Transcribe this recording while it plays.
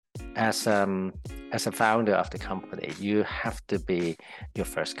as as a founder of the company, you have to be your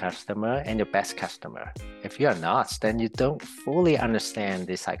first customer and your best customer. If you are not, then you don't fully understand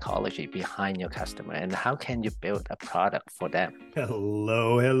the psychology behind your customer and how can you build a product for them.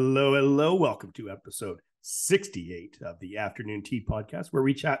 Hello, hello, hello. Welcome to episode 68 of the Afternoon Tea Podcast, where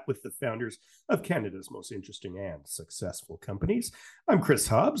we chat with the founders of Canada's most interesting and successful companies. I'm Chris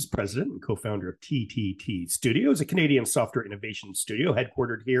Hobbs, president and co-founder of TTT Studios, a Canadian software innovation studio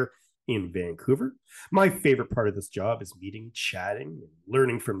headquartered here in Vancouver. My favorite part of this job is meeting, chatting, and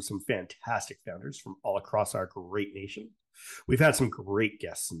learning from some fantastic founders from all across our great nation. We've had some great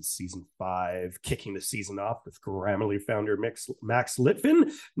guests in season 5, kicking the season off with Grammarly founder Max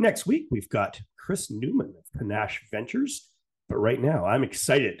Litvin. Next week, we've got Chris Newman of Panache Ventures. But right now, I'm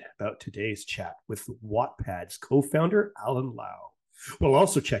excited about today's chat with Wattpad's co-founder, Alan Lau. We'll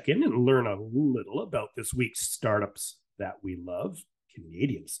also check in and learn a little about this week's startups that we love,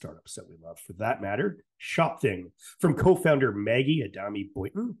 Canadian startups that we love, for that matter, ShopThing, from co-founder Maggie Adami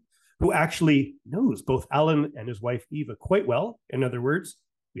Boynton, who actually knows both Alan and his wife Eva quite well. In other words,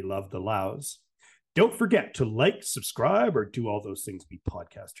 we love the Laus. Don't forget to like, subscribe, or do all those things we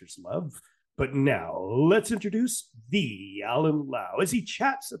podcasters love. But now let's introduce the Alan Lau as he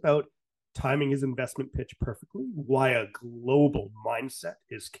chats about timing his investment pitch perfectly, why a global mindset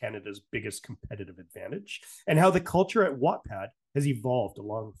is Canada's biggest competitive advantage, and how the culture at Wattpad has evolved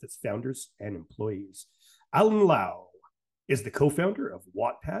along with its founders and employees. Alan Lau is the co-founder of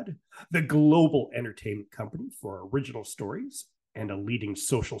Wattpad, the global entertainment company for original stories and a leading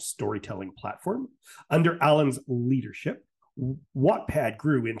social storytelling platform. Under Alan's leadership, Wattpad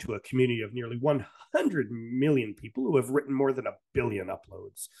grew into a community of nearly 100 million people who have written more than 1 billion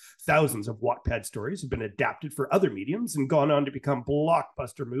uploads. Thousands of Wattpad stories have been adapted for other mediums and gone on to become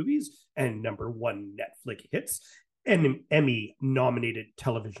blockbuster movies and #1 Netflix hits, and Emmy-nominated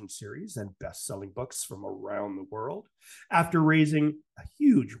television series and best-selling books from around the world. After raising a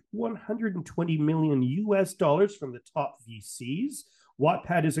huge $120 million from the top VCs,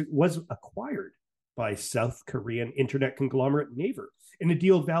 Wattpad was acquired by South Korean internet conglomerate Naver in a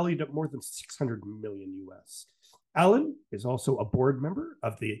deal valued at more than 600 million US. Alan is also a board member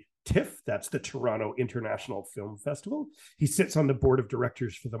of the TIFF, that's the Toronto International Film Festival. He sits on the board of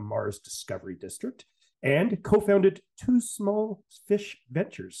directors for the Mars Discovery District, and co-founded Two Small Fish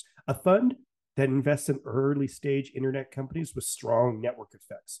Ventures, a fund that invests in early-stage internet companies with strong network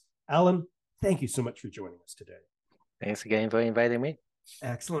effects. Alan, thank you so much for joining us today. Thanks again for inviting me.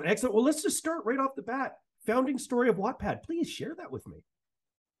 Excellent, excellent. Well, let's just start right off the bat. Founding story of Wattpad. Please share that with me.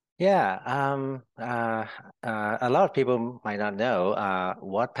 Yeah, a lot of people might not know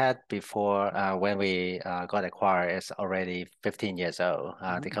Wattpad before when we got acquired is already 15 years old.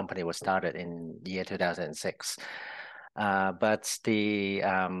 The company was started in the year 2006. But the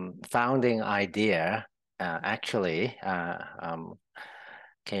founding idea actually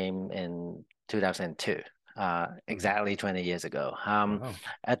came in 2002. Exactly 20 years ago. Wow.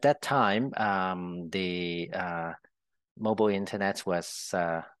 At that time, the mobile internet was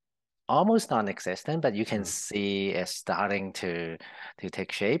almost non-existent, but you can see it's starting to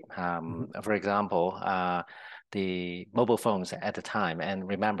take shape. For example, the mobile phones at the time, and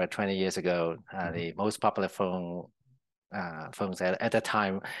remember 20 years ago, the most popular phones at the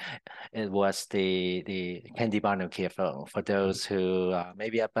time, it was the candy bar Nokia phone. For those who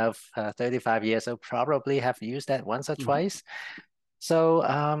maybe above 35 years old, probably have used that once or twice. So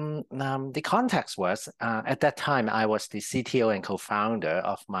the context was at that time I was the CTO and co-founder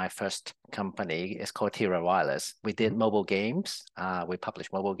of my first company. It's called Tira Wireless. We did mobile games. We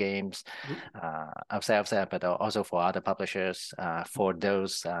published mobile games ourselves, but also for other publishers for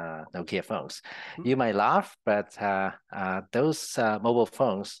those Nokia phones. You might laugh, but those mobile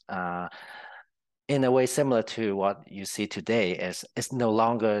phones in a way similar to what you see today is it's no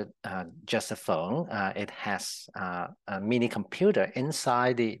longer just a phone. It has a mini computer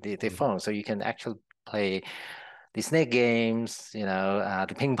inside the phone, so you can actually play the snake games,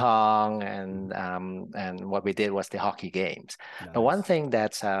 the ping pong, and what we did was the hockey games. Nice. But one thing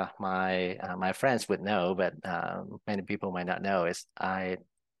that my friends would know, but many people might not know, is I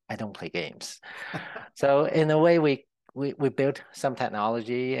don't play games. So in a way, we built some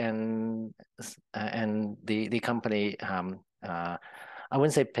technology and the company I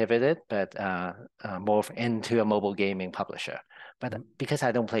wouldn't say pivoted, but morphed into a mobile gaming publisher. But because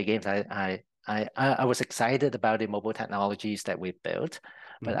I don't play games, I was excited about the mobile technologies that we built,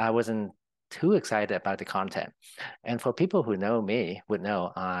 but I wasn't too excited about the content. And for people who know me would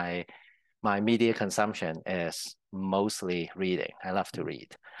know my media consumption is mostly reading. I love to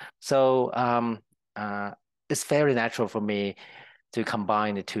read. So it's very natural for me to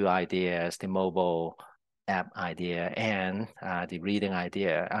combine the two ideas, the mobile app idea and the reading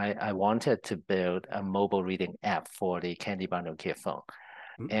idea. I wanted to build a mobile reading app for the Candy Bar Nokia phone.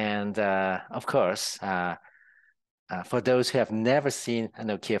 Mm-hmm. And of course, for those who have never seen a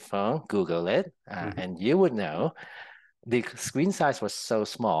Nokia phone, Google it, and you would know the screen size was so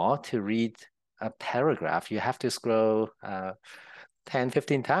small. To read a paragraph, you have to scroll 10,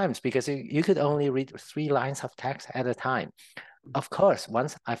 15 times because you could only read 3 lines of text at a time. Of course,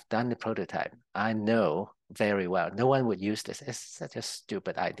 once I've done the prototype, I know very well no one would use this. It's such a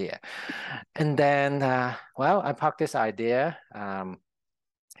stupid idea. And then, well, I parked this idea. And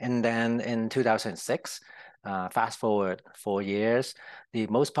then in 2006, fast forward 4 years, the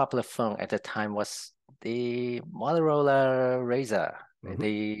most popular phone at the time was the Motorola Razr,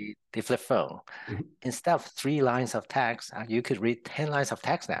 the flip phone. Instead of 3 lines of text, you could read 10 lines of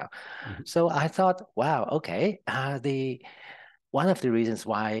text now. So I thought, wow, okay, one of the reasons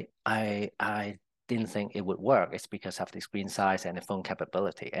why I didn't think it would work is because of the screen size and the phone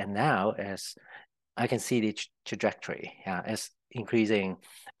capability. And now, as I can see the trajectory, it's increasing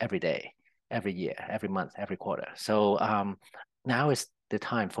every day, every year, every month, every quarter. So now is the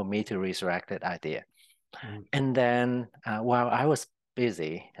time for me to resurrect that idea. And then while I was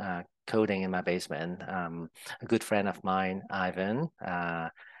busy coding in my basement, a good friend of mine, Ivan,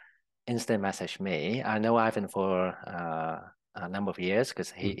 instant messaged me. I know Ivan for a number of years because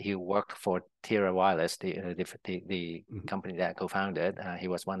he worked for Tira Wireless, the company that I co-founded. He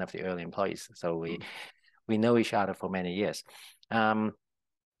was one of the early employees, so we know each other for many years.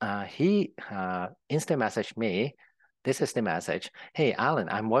 He instant messaged me. This is the message. Hey, Alan,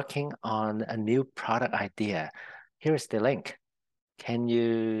 I'm working on a new product idea. Here's the link. Can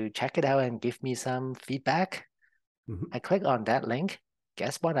you check it out and give me some feedback? I click on that link.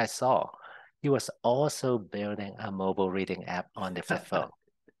 Guess what I saw? He was also building a mobile reading app on the flip phone.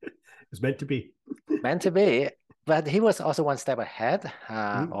 It's meant to be. Meant to be, but he was also one step ahead,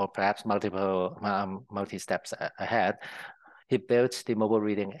 or perhaps multi steps ahead. He built the mobile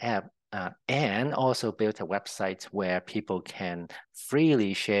reading app and also built a website where people can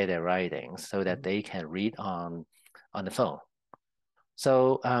freely share their writings so that they can read on the phone.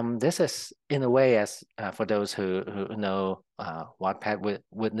 So this is, in a way, as for those who know Wattpad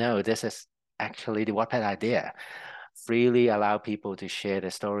would know, this is actually the Wattpad idea. Freely allow people to share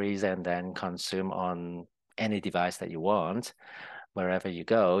their stories and then consume on any device that you want. Wherever you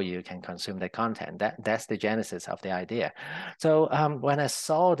go, you can consume the content. That's the genesis of the idea. So when I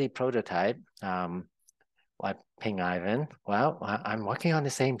saw the prototype, I ping Ivan, well, I'm working on the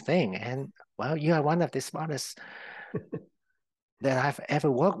same thing. And well, you are one of the smartest that I've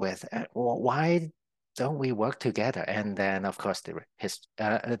ever worked with. Why don't we work together? And then, of course, the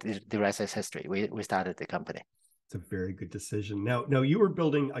rest is history. We started the company. It's a very good decision. Now you were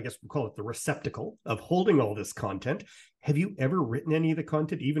building, I guess we'll call it the receptacle of holding all this content. Have you ever written any of the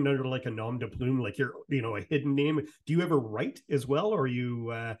content, even under like a nom de plume, like you're, a hidden name? Do you ever write as well, or are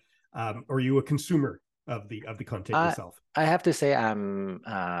you a consumer of the content yourself? I have to say,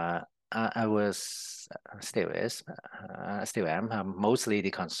 I was still am mostly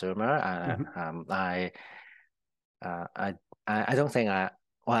the consumer. I don't think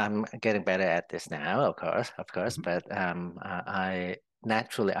I'm getting better at this now, of course, but I'm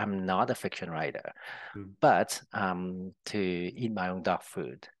not a fiction writer, but to eat my own dog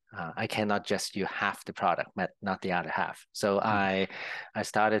food. I cannot just you half the product, but not the other half. So I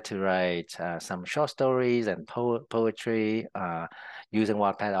started to write some short stories and poetry using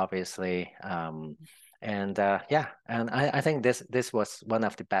Wattpad, obviously. And I think this was one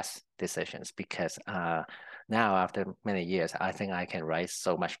of the best decisions because now after many years, I think I can write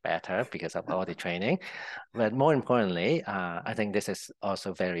so much better because of all the training. But more importantly, I think this is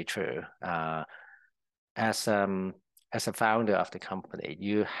also very true. As a founder of the company,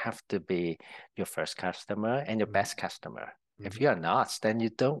 you have to be your first customer and your best customer. If you are not, then you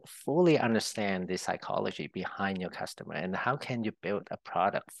don't fully understand the psychology behind your customer and how can you build a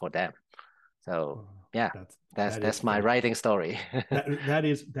product for them. So yeah, that's my writing story. that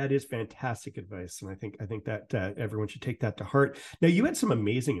is fantastic advice, and I think that everyone should take that to heart. Now, you had some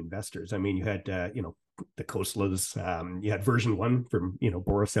amazing investors. I mean, you had the Khoslas, you had Version 1 from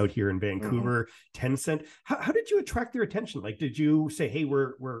Boris out here in Vancouver, Tencent. How did you attract their attention? Like, did you say, hey,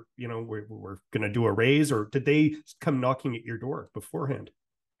 we're going to do a raise, or did they come knocking at your door beforehand?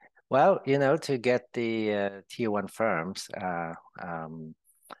 Well, to get the tier 1 firms,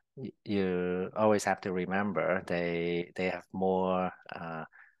 you always have to remember they have more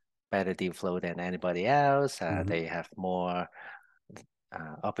better deal flow than anybody else. They have more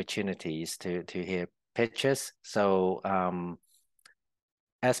opportunities to hear pitches. So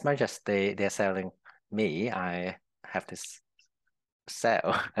as much as they're selling me, I have to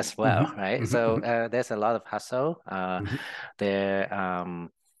sell as well, Mm-hmm. right? So Mm-hmm. there's a lot of hustle. Mm-hmm. There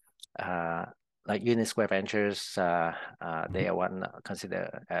uh, like Union Square Ventures, they are one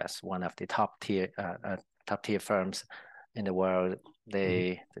considered as one of the top tier firms in the world.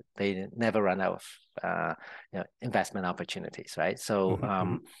 Mm-hmm. They never run out of investment opportunities, right? So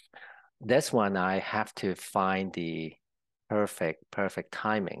Mm-hmm. this one I have to find the perfect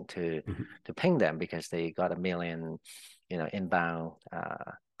timing Mm-hmm. to ping them because they got a million, inbound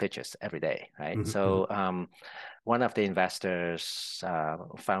pitches every day, right? Mm-hmm. So one of the investors,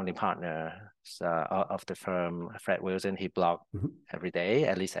 founding partners of the firm, Fred Wilson, he blogged Mm-hmm. every day,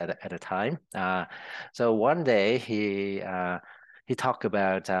 at least at a time. So one day he talked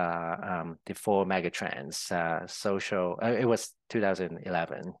about the four megatrends, social. It was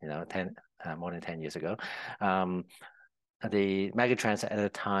 2011, more than 10 years ago. Um, the megatrends at the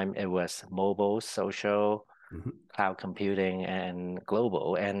time, it was mobile, social, Mm-hmm. cloud computing, and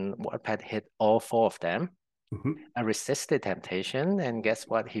global. And Wattpad hit all four of them. Mm-hmm. I resisted temptation, and guess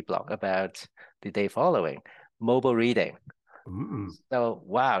what? He blogged about the day following, mobile reading. Mm-hmm. So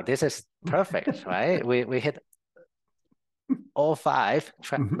wow, this is perfect, right? We hit all five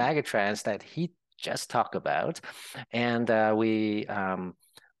Mm-hmm. mega trends that he just talked about, and we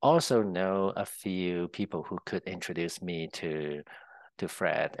also know a few people who could introduce me to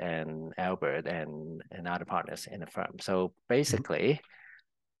Fred and Albert and other partners in the firm. So basically,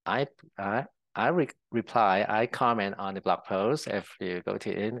 I I reply, I comment on the blog post. If you go to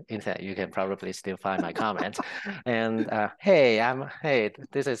internet, you can probably still find my comment. And hey,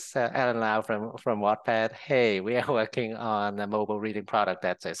 this is Alan Lau from Wattpad. Hey, we are working on a mobile reading product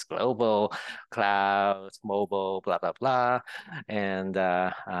that says global, cloud, mobile, blah blah blah. And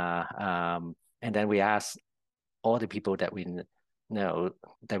and then we ask all the people know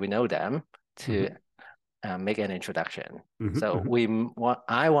that we know them to Mm-hmm. make an introduction. So Mm-hmm.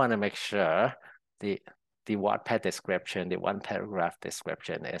 I want to make sure the the Wattpad description, the one paragraph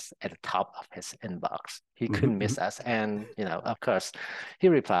description is at the top of his inbox. He couldn't Mm-hmm. miss us, and of course, he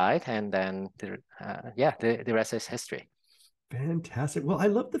replied, and then the rest is history. Fantastic. Well, I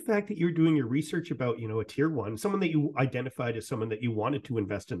love the fact that you're doing your research about, a tier one, someone that you identified as someone that you wanted to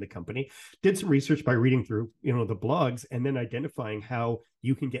invest in the company, did some research by reading through, the blogs and then identifying how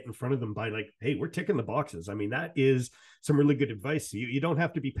you can get in front of them by like, hey, we're ticking the boxes. I mean, that is some really good advice. You don't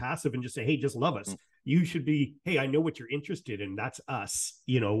have to be passive and just say, hey, just love us. You should be, hey, I know what you're interested in. That's us.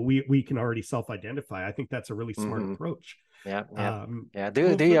 We can already self-identify. I think that's a really smart Mm-hmm. approach. Yeah, yeah, yeah.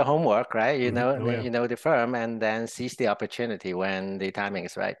 Well, Do your homework, right? oh yeah. You know the firm, and then seize the opportunity when the timing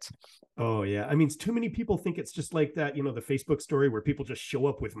is right. Oh yeah. I mean, too many people think it's just like that, the Facebook story where people just show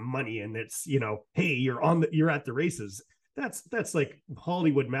up with money and it's, hey, you're at the races. That's like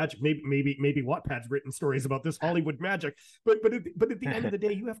Hollywood magic. Maybe Wattpad's written stories about this Hollywood magic. But at the end of the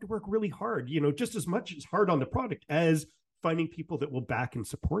day, you have to work really hard, just as much as hard on the product as finding people that will back and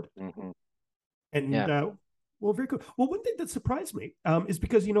support it. Mm-hmm. And Yeah. well, very cool. Well, one thing that surprised me is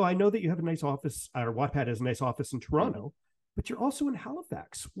because I know that you have a nice office, or Wattpad has a nice office in Toronto, Mm-hmm. but you're also in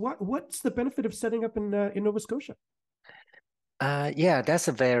Halifax. What's the benefit of setting up in Nova Scotia? Yeah, that's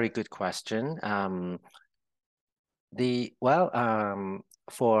a very good question.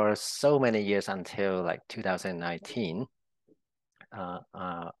 For so many years until like 2019, uh,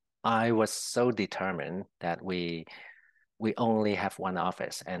 uh, I was so determined that we only have one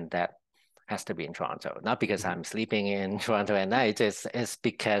office, and that has to be in Toronto. Not because Mm-hmm. I'm sleeping in Toronto at night. It's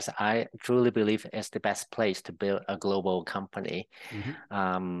because I truly believe it's the best place to build a global company. Mm-hmm.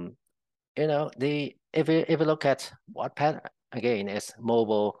 Um, if you look at Wattpad again, it's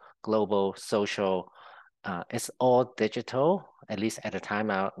mobile, global, social. It's all digital, at least at the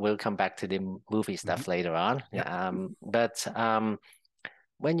time. We'll come back to the movie Mm-hmm. stuff later on. Yep. But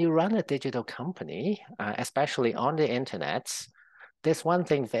when you run a digital company, especially on the internet, there's one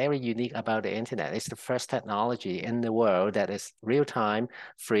thing very unique about the internet. It's the first technology in the world that is real time,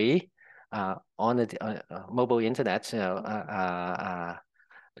 free, on the mobile internet.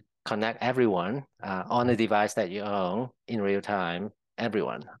 Connect everyone on the Mm-hmm. device that you own in real time.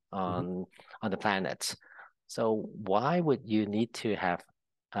 Everyone Mm-hmm. on the planet. So why would you need to have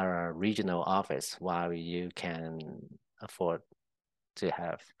a regional office while you can afford to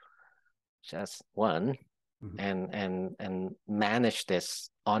have just one Mm-hmm. and manage this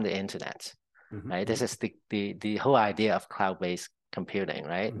on the internet, right? Mm-hmm. This is the whole idea of cloud-based computing,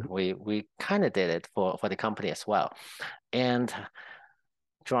 right? Mm-hmm. We kind of did it for the company as well. And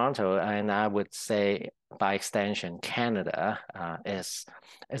Toronto, and I would say by extension, Canada is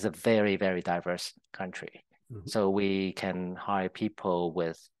a very, very diverse country. So we can hire people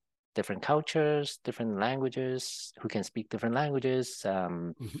with different cultures, different languages, who can speak different languages,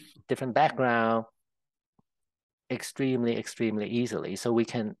 different background, extremely easily. So we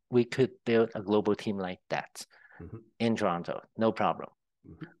could build a global team like that in Toronto, no problem.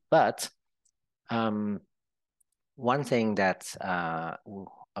 But one thing that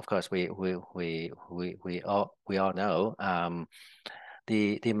of course we all know,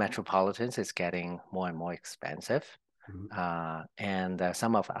 the metropolitans is getting more and more expensive. And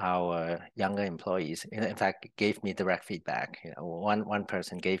some of our younger employees, in fact, gave me direct feedback. One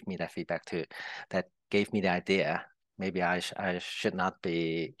person gave me that feedback too, that gave me the idea. Maybe I should not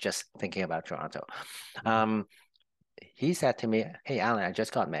be just thinking about Toronto. He said to me, "Hey, Alan, I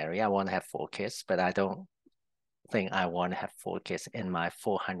just got married. I want to have 4 kids, but I don't think I want to have 4 kids in my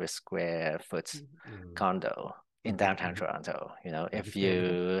 400 square foot condo in downtown Toronto. If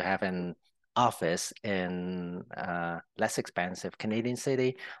you have an office in less expensive Canadian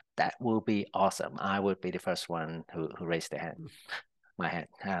city, that will be awesome. I would be the first one who raised my hand.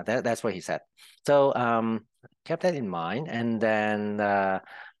 That's what he said. So kept that in mind, and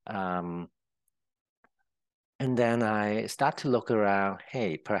then I start to look around.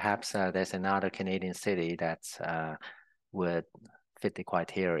 Hey, perhaps there's another Canadian city that would fit the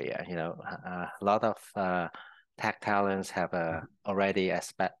criteria. A lot of tech talents have already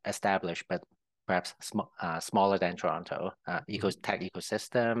established, but perhaps smaller than Toronto. Tech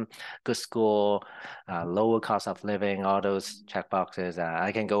ecosystem, good school, lower cost of living, all those checkboxes.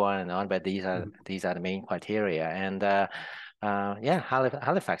 I can go on and on, but these are the main criteria. And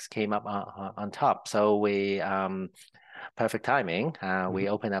Halifax came up on top. So we perfect timing. We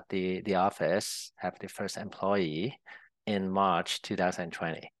opened up the office, have the first employee in March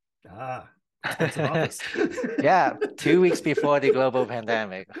 2020. Expensive office. Yeah, 2 weeks before the global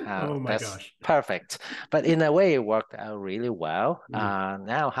pandemic. Oh my gosh. Perfect. But in a way, it worked out really well.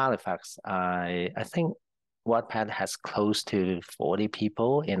 Now Halifax, I think Wattpad has close to 40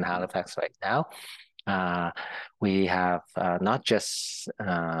 people in Halifax right now. We have not just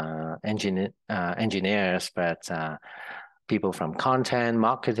engineers, but people from content,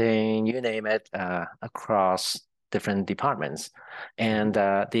 marketing, you name it, across different departments. And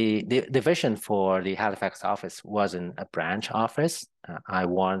the vision for the Halifax office wasn't a branch office. I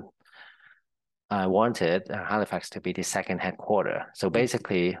wanted Halifax to be the second headquarter. So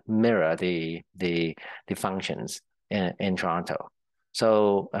basically mirror the functions in Toronto.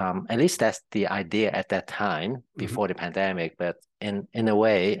 So at least that's the idea at that time before the pandemic. But in a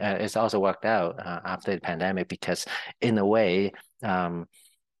way, it's also worked out after the pandemic, because in a way,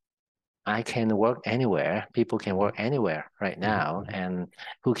 I can work anywhere. People can work anywhere right now, and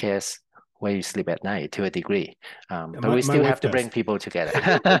who cares where you sleep at night to a degree? But we still have to bring people together.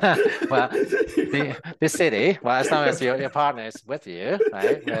 Well, the city, well, as long as your partner is with you,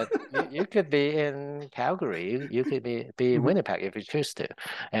 right? But you could be in Calgary, you could be in Winnipeg if you choose to,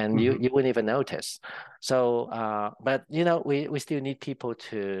 and you wouldn't even notice. So, but we still need people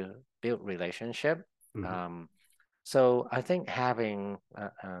to build relationship. So I think having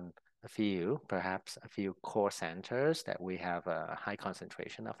perhaps a few core centers that we have a high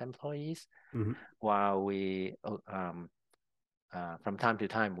concentration of employees, while we from time to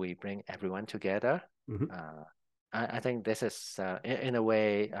time we bring everyone together. I think this is in a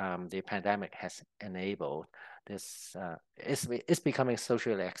way the pandemic has enabled this. It's becoming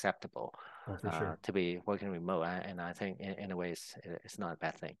socially acceptable to be working remote, and I think in a way it's not a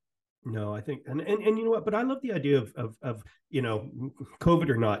bad thing. No, I think, and you know what? But I love the idea of COVID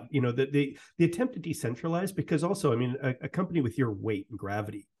or not, the attempt to decentralize, because also, I mean, a company with your weight and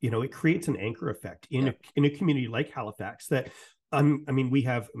gravity, it creates an anchor effect in a community like Halifax that.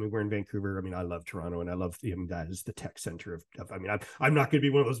 We're in Vancouver. I mean, I love Toronto, and I love that is the tech center of. I mean, I'm not going to be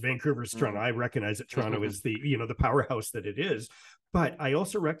one of those Vancouvers, Toronto. I recognize that Toronto is the the powerhouse that it is, but I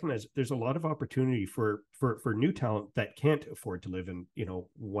also recognize that there's a lot of opportunity for new talent that can't afford to live in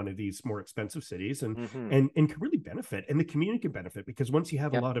one of these more expensive cities, and can really benefit, and the community can benefit, because once you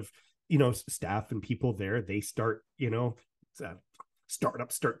have a lot of staff and people there, they start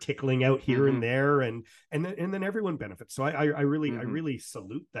startups start tickling out here and there, and then everyone benefits. So I really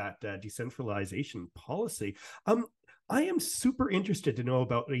salute that decentralization policy. I am super interested to know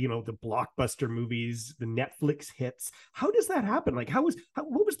about the blockbuster movies, the Netflix hits. How does that happen? Like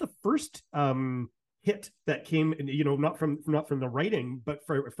what was the first hit that came, not from the writing, but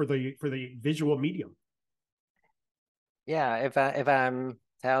for the visual medium? Yeah, if I'm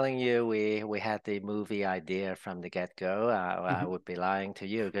telling you we had the movie idea from the get-go, I would be lying to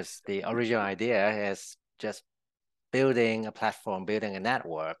you, because the original idea is just building a platform, building a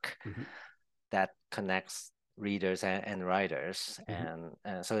network that connects readers and writers, and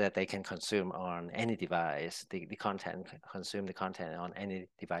so that they can consume on any device consume the content on any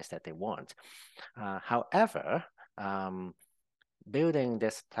device that they want. However, building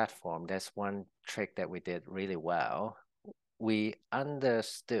this platform, there's one trick that we did really well. We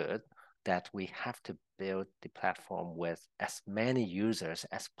understood that we have to build the platform with as many users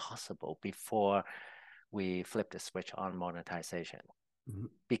as possible before we flip the switch on monetization,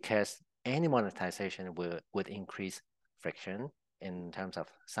 because any monetization would increase friction in terms of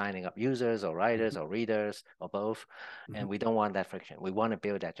signing up users or writers or readers or both. And we don't want that friction. We want to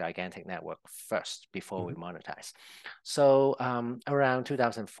build that gigantic network first before we monetize. So around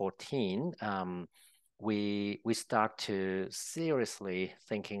 2014, we start to seriously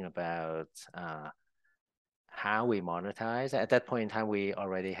thinking about how we monetize. At that point in time, we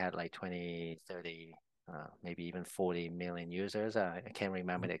already had like 20, 30, maybe even 40 million users. I can't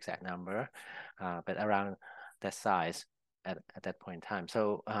remember the exact number, but around that size at that point in time.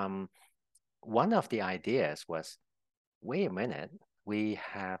 So one of the ideas was, wait a minute, we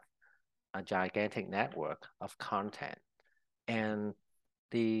have a gigantic network of content, and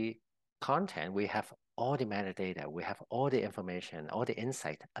the content, we have all the metadata, we have all the information, all the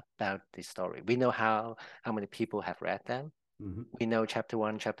insight about the story. We know how many people have read them. We know chapter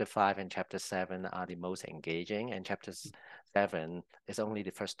 1, chapter 5, and chapter 7 are the most engaging, and chapter 7 is only the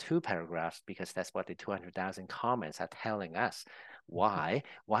first 2 paragraphs, because that's what the 200,000 comments are telling us. Why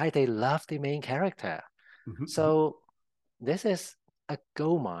they love the main character. So this is a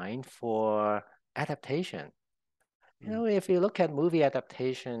gold mine for adaptation. You know, if you look at movie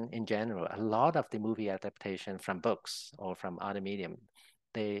adaptation in general, a lot of the movie adaptation from books or from other medium,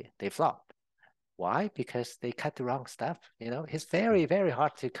 they flop. Why? Because they cut the wrong stuff. You know, it's very, very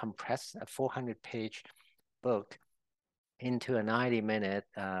hard to compress a 400-page book into a 90-minute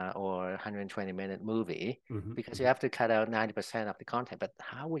or 120-minute movie, because you have to cut out 90% of the content. But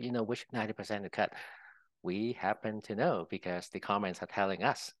how would you know which 90% to cut? We happen to know because the comments are telling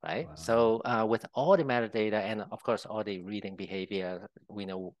us, right? Wow. So with all the metadata and of course all the reading behavior, we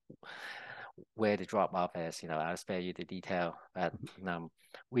know where the drop off is. You know, I'll spare you the detail, but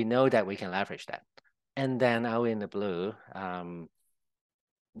we know that we can leverage that. And then out in the blue, one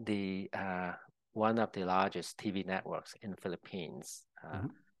of the largest TV networks in the Philippines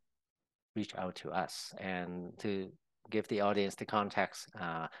reached out to us, and to give the audience the context.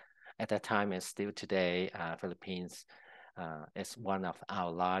 At that time and still today, Philippines is one of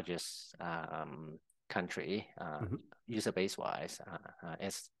our largest country, user base wise.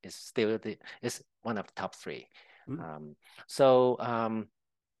 Is still is one of the top 3.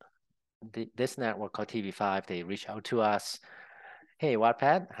 This network called TV5, they reach out to us. Hey,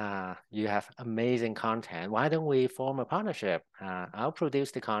 Wattpad, you have amazing content. Why don't we form a partnership? I'll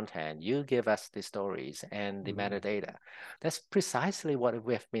produce the content. You give us the stories and the metadata. That's precisely what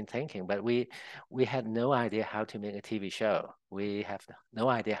we've been thinking, but we had no idea how to make a TV show. We have no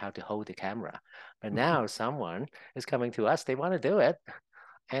idea how to hold the camera. But now someone is coming to us. They want to do it.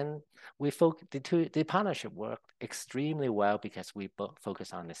 And the partnership worked extremely well because we both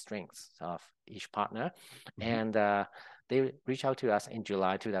focus on the strengths of each partner. And they reached out to us in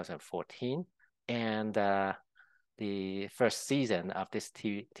July 2014. And the first season of this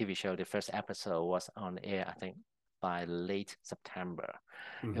TV show, the first episode was on air, I think, by late September.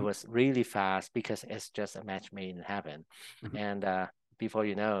 It was really fast because it's just a match made in heaven. And before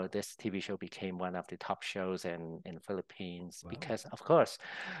you know, this TV show became one of the top shows in Philippines. Wow. Because, of course,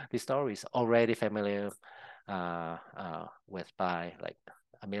 the story is already familiar with by like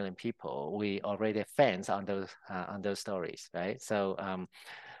 1 million people. We already have fans on those stories, right? So,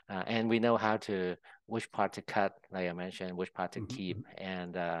 and we know which part to cut, like I mentioned, which part to keep,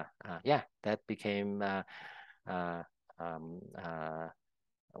 and yeah, that became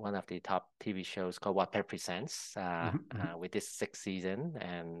one of the top TV shows called Wattpad Presents with this 6th season,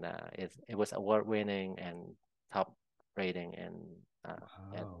 and it was award-winning and top rating at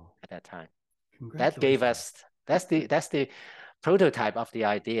that time. That gave us that's the prototype of the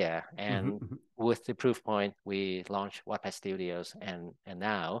idea, and with the proof point, we launched Wattpad Studios, and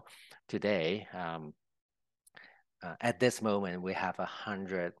now today, at this moment, we have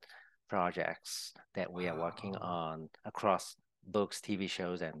 100 projects that we are working on across books, TV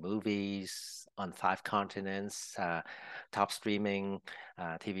shows, and movies on 5 continents. Top streaming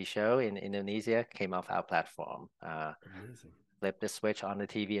TV show in Indonesia came off our platform. Amazing. Flip the Switch on the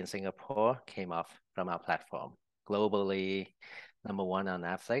TV in Singapore came off from our platform. Globally, #1 on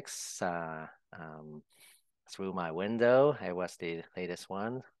Netflix. Through My Window, it was the latest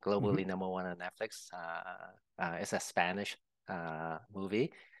one. Globally, #1 on Netflix. It's a Spanish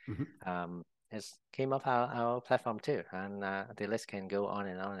movie. came off our platform too, and the list can go on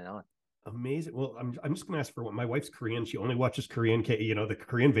and on and on. Amazing. Well, I'm just going to ask for what my wife's Korean. She only watches Korean, the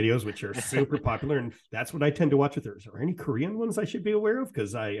Korean videos, which are super popular, and that's what I tend to watch with her. Is there any Korean ones I should be aware of?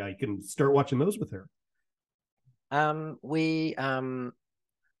 Because I can start watching those with her. We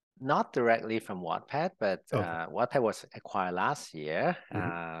not directly from Wattpad, but Okay. Wattpad was acquired last year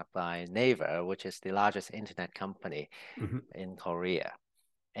Mm-hmm. by Naver, which is the largest internet company Mm-hmm. in Korea.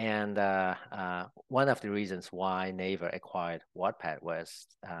 And one of the reasons why Naver acquired Wattpad was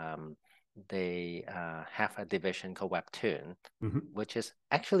they have a division called Webtoon, Mm-hmm. which is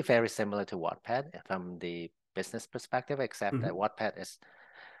actually very similar to Wattpad from the business perspective, except that Mm-hmm. Wattpad is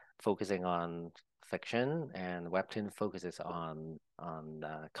focusing on fiction and Webtoon focuses on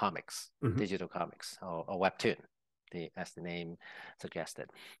comics, Mm-hmm. digital comics or Webtoon, as the name suggested.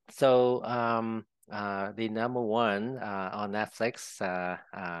 So the number one on Netflix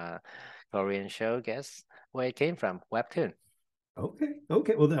Korean show, guess where it came from? Webtoon. Okay.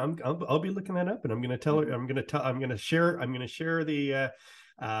 Okay. Well, then I'll be looking that up, and I'm going to tell her. Mhm. I'm going to share. I'm going to share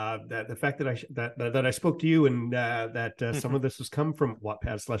that the fact that I spoke to you, and that some of this has come from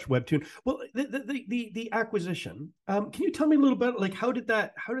Wattpad/Webtoon. Well, the acquisition. Can you tell me a little bit, like, how did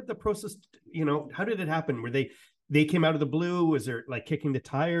the process? How did it happen? Were they came out of the blue? Was there like kicking the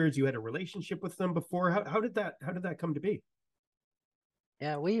tires? You had a relationship with them before? How did that come to be?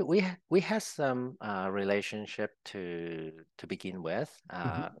 Yeah, we had some relationship to begin with,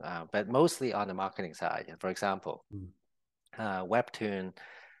 Mm-hmm. but mostly on the marketing side. For example, Mm-hmm. Webtoon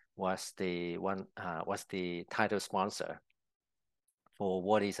was the title sponsor for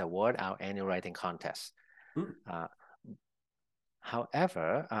What is Award, our annual writing contest. Uh,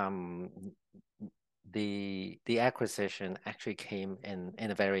 However, the acquisition actually came in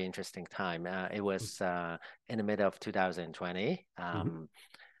a very interesting time. It was in the middle of 2020. Mm-hmm.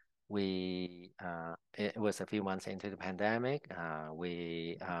 It was a few months into the pandemic.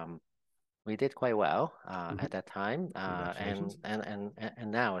 We did quite well Mm-hmm. at that time, Congratulations.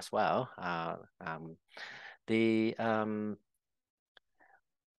 and now as well. The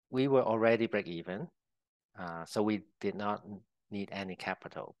We were already break even, so we did not need any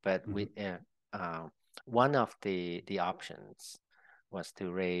capital. But Mm-hmm. uh, one of the options was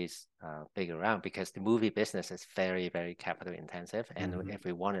to raise bigger round because the movie business is very, very capital intensive. And Mm-hmm. if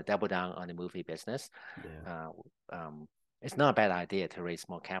we want to double down on the movie business, Yeah. uh, it's not a bad idea to raise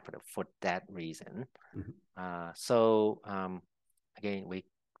more capital for that reason. Mm-hmm. So again,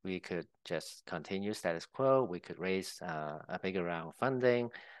 we could just continue status quo. We could raise a bigger round of funding,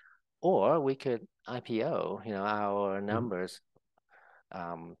 or we could IPO. Our Mm-hmm. numbers,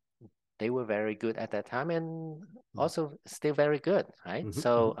 um, they were very good at that time and Mm-hmm. also still very good, right? Mm-hmm.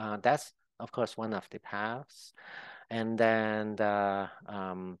 So that's, of course, one of the paths. And then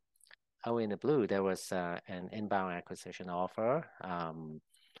out in the blue, there was an inbound acquisition offer.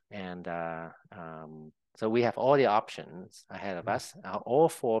 So we have all the options ahead of us. All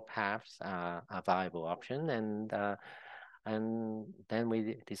four paths are viable option, and then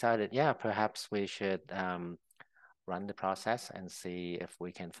we decided, yeah, perhaps we should run the process and see if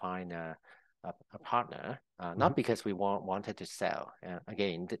we can find a partner. Mm-hmm. Not because we wanted to sell.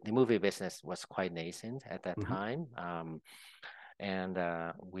 Again, the movie business was quite nascent at that Mm-hmm. time, and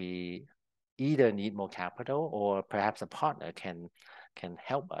we either need more capital or perhaps a partner can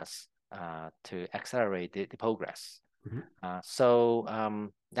help us to accelerate the progress. Mm-hmm. So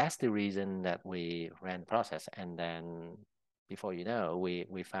that's the reason that we ran the process, and then before you know,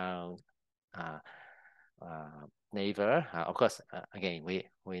 we found uh, Naver. Of course, again,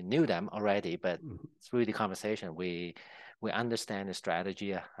 we knew them already, but Mm-hmm. through the conversation, we understand the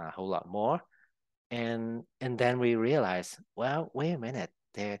strategy a whole lot more, and then we realized, well, wait a minute,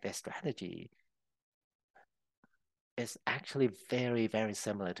 their strategy is actually very, very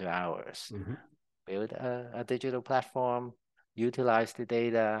similar to ours. Mm-hmm. Build a digital platform, utilize the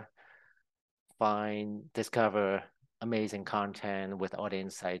data, discover amazing content with all the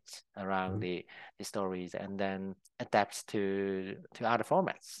insights around Mm-hmm. the stories, and then adapts to other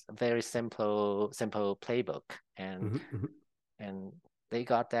formats. A very simple playbook, and Mm-hmm. and they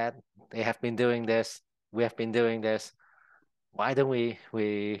got that. They have been doing this. We have been doing this. Why don't we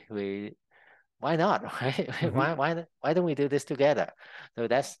why not? Right? Mm-hmm. Why don't we do this together? So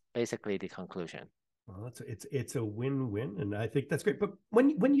that's basically the conclusion. Well, it's a win-win, and I think that's great. But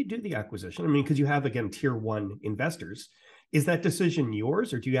when you do the acquisition, I mean, because you have again tier one investors, is that decision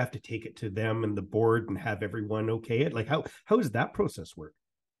yours, or do you have to take it to them and the board and have everyone okay it? Like how does that process work?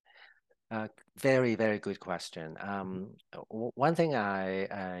 Very, very good question. One thing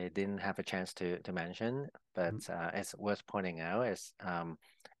I didn't have a chance to mention, but it's worth pointing out is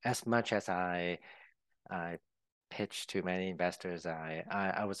as much as I pitched to many investors,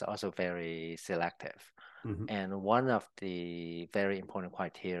 I was also very selective. Mm-hmm. And one of the very important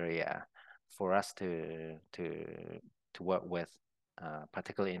criteria for us to work with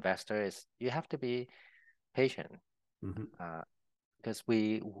particular investor is you have to be patient, Mm-hmm. because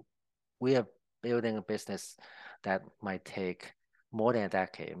we are building a business that might take more than a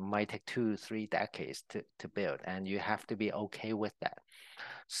decade, might take 2, 3 decades to build, and you have to be okay with that.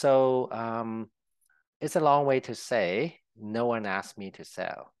 So it's a long way to say no one asked me to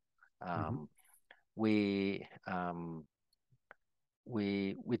sell. Mm-hmm. We um,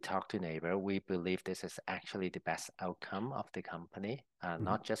 we talk to neighbor. We believe this is actually the best outcome of the company, Mm-hmm.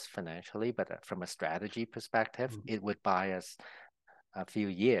 not just financially, but from a strategy perspective. Mm-hmm. It would buy us a few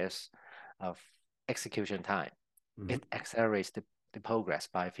years of execution time. Mm-hmm. It accelerates the progress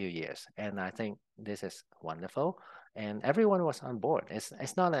by a few years. And I think this is wonderful. And everyone was on board.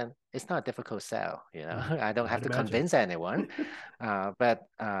 It's not a difficult sell, you know. Mm-hmm. I don't have I'd to imagine. convince anyone, but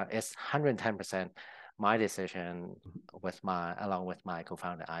it's 110% my decision along with my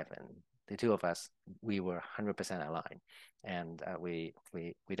co-founder Ivan. The two of us, we were 100% aligned, and we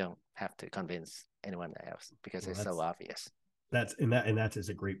don't have to convince anyone else because Well, it's so obvious. that is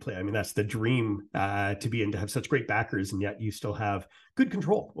a great play. I mean, that's the dream, to be and to have such great backers, and yet you still have good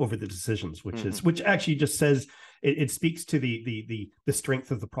control over the decisions, which actually just says it speaks to the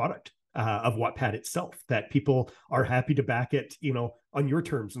strength of the product, of Wattpad itself, that people are happy to back it, on your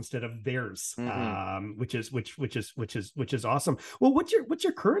terms instead of theirs, Mm-hmm. which is awesome. Well, what's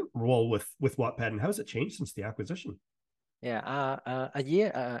your current role with Wattpad, and how has it changed since the acquisition? Yeah,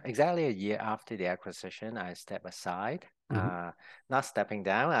 exactly a year after the acquisition, I step aside. Mm-hmm. Not stepping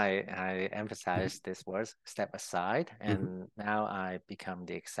down. I emphasize this word, step aside, Mm-hmm. and now I become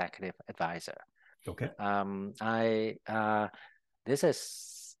the executive advisor. Okay. I This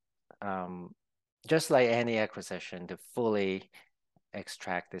is um, just like any acquisition, to fully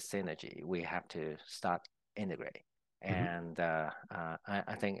extract the synergy, we have to start integrate. Mm-hmm. And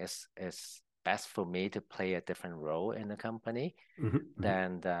I think it's best for me to play a different role in the company Mm-hmm.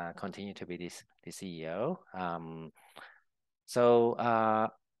 than continue to be the CEO. So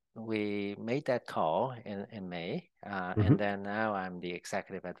we made that call in May, and Mm-hmm. then now I'm the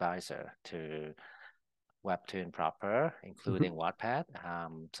executive advisor to Webtoon proper, Mm-hmm. including Wattpad.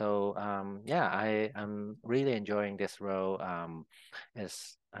 Yeah, I'm really enjoying this role.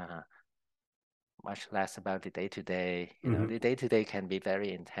 It's much less about the day to day. You know, Mm-hmm. the day to day can be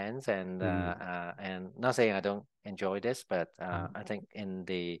very intense, Mm-hmm. and not saying I don't enjoy this, but Mm-hmm. I think in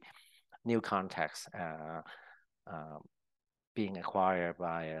the new context, uh, being acquired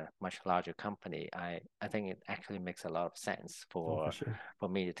by a much larger company, I think it actually makes a lot of sense Oh, for sure. for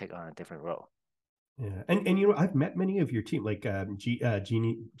me to take on a different role. Yeah, and I've met many of your team, like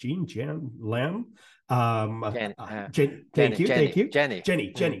Jean Jan Lam,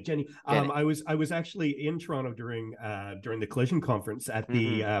 Jenny, Jenny. Jenny. I was actually in Toronto during the Collision conference at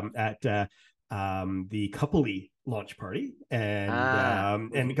Mm-hmm. the Coupley launch party, and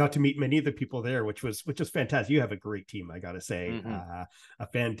Mm-hmm. got to meet many of the people there, which was fantastic. You have a great team, I gotta say, Mm-hmm.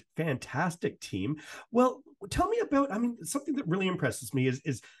 a fantastic team. Well, tell me about. I mean, something that really impresses me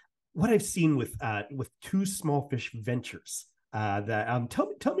is what I've seen with Two Small Fish Ventures. That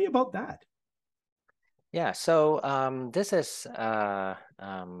tell me about that. Yeah, so this is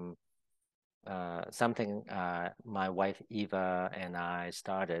something my wife Eva and I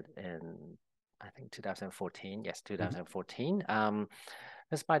started in, I think, 2014. Yes, Mm-hmm. 2014.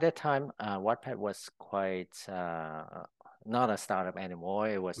 Because by that time, Wattpad was quite not a startup anymore.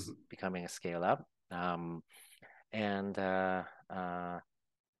 It was Mm-hmm. becoming a scale up. And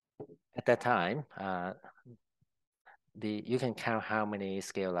At that time, the you can count how many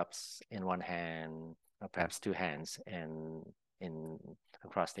scale ups in one hand, or perhaps two hands, in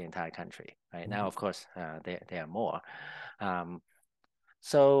across the entire country. Right now, Mm-hmm. of course, there are more. Um,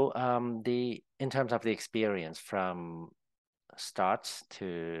 the in terms of the experience from start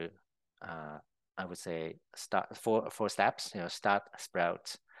to I would say start four steps. You know, start,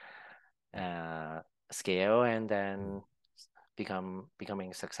 sprout, uh, scale, and then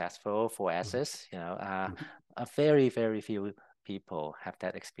becoming successful for S's. You know, Mm-hmm. a very few people have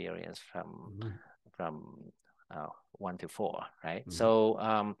that experience Mm-hmm. from 1 to 4, right? Mm-hmm.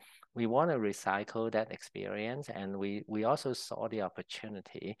 So we want to recycle that experience, and we also saw the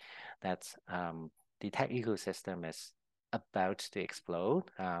opportunity that the tech ecosystem is about to explode.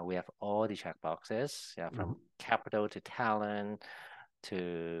 We have all the checkboxes, yeah, Mm-hmm. from capital to talent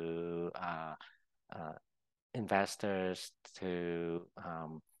to investors to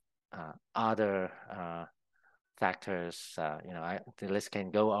other factors. The list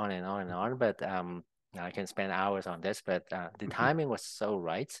can go on and on and on, but I can spend hours on this. But the timing was so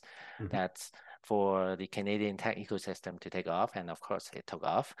right that for the Canadian tech ecosystem to take off, and of course it took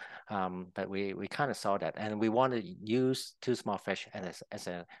off. But we kind of saw that, and we want to use Too Small Fish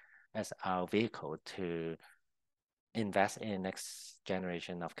as our vehicle to invest in next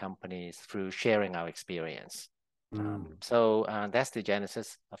generation of companies through sharing our experience. So that's the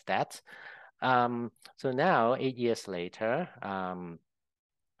genesis of that. So now, 8 years later,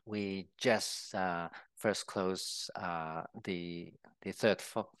 we just first closed the third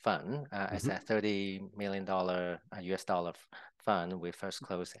fund as a $30 million US dollar fund. We first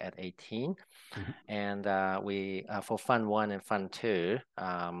closed at 18. And we for Fund 1 and Fund 2,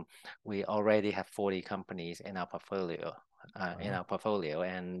 we already have 40 companies in our portfolio.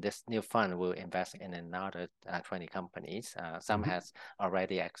 And this new fund will invest in another 20 companies. Some has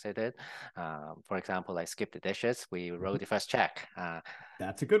already exited. For example, like Skip the Dishes, we wrote the first check.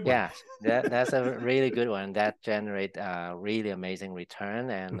 That's a good one. Yeah, that's a really good one that generate really amazing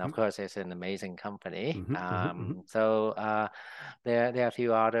return, and of course it's an amazing company. So there are a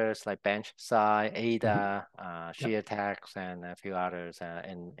few others like BenchSci, Ada, SheerTax, and a few others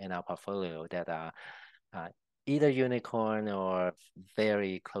in our portfolio that are either unicorn or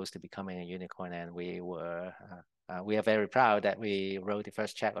very close to becoming a unicorn, and we are very proud that we wrote the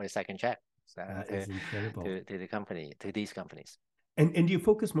first check or the second check is incredible to the company, to these companies. And do you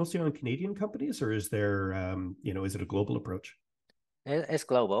focus mostly on Canadian companies, or is there is it a global approach? It's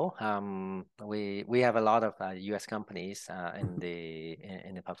global. We have a lot of U.S. companies in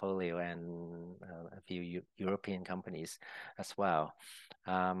the portfolio, and a few European companies as well.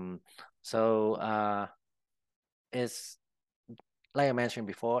 So it's like I mentioned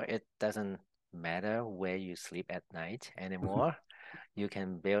before, it doesn't matter where you sleep at night anymore. You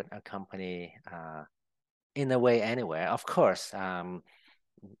can build a company in a way anywhere. Of course,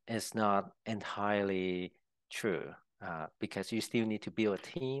 it's not entirely true because you still need to build a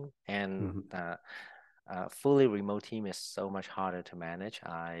team, and fully remote team is so much harder to manage.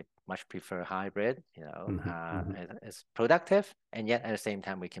 I much prefer hybrid. It's productive, and yet at the same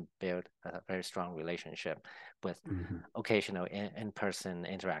time we can build a very strong relationship with occasional in-person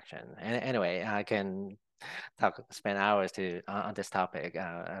interaction. And anyway, I can spend hours on this topic.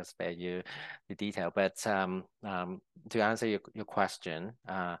 I'll spare you the detail, but to answer your question,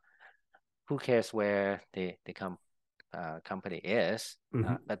 who cares where the company is?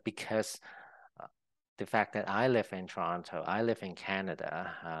 But because the fact that I live in Toronto, I live in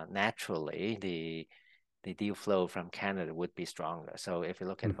Canada, naturally the deal flow from Canada would be stronger. So if you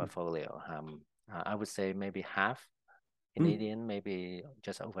look at the portfolio, I would say maybe half Canadian, maybe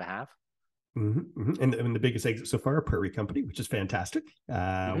just over half. And the biggest exit so far, Prairie Company, which is fantastic.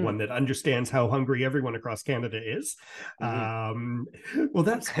 One that understands how hungry everyone across Canada is. Well,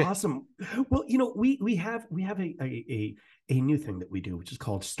 that's awesome. Well, we have a new thing that we do, which is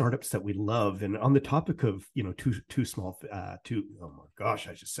called Startups That We Love. And on the topic of Too Small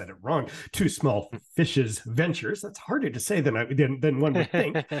Fishes Ventures. That's harder to say than one would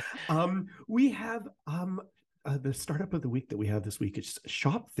think. We have the startup of the week that we have this week is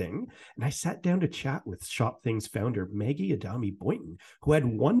ShopThing. And I sat down to chat with ShopThing's founder, Maggie Adami Boynton, who had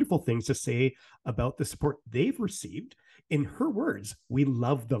wonderful things to say about the support they've received. In her words, we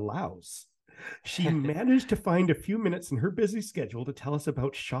love the Laos. She managed to find a few minutes in her busy schedule to tell us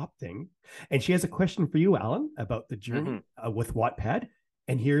about ShopThing. And she has a question for you, Alan, about the journey with Wattpad.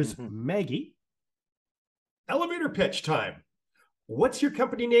 And here's Maggie. Elevator pitch time. What's your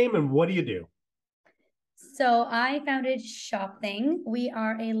company name and what do you do? So I founded ShopThing. We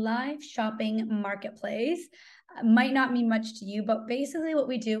are a live shopping marketplace. Might not mean much to you, but basically what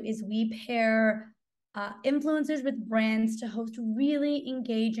we do is we pair influencers with brands to host really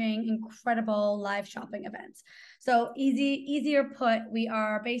engaging, incredible live shopping events. So easier put, we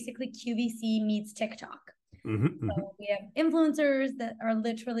are basically QVC meets TikTok. So we have influencers that are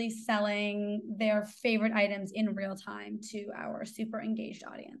literally selling their favorite items in real time to our super engaged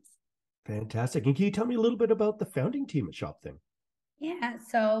audience. Fantastic. And can you tell me a little bit about the founding team at ShopThing? Yeah,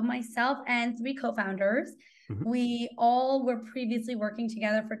 so myself and 3 co-founders, we all were previously working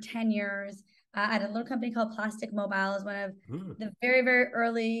together for 10 years at a little company called Plastic Mobile, is one of the very, very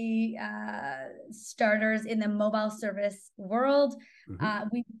early starters in the mobile service world.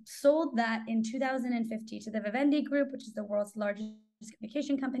 We sold that in 2050 to the Vivendi Group, which is the world's largest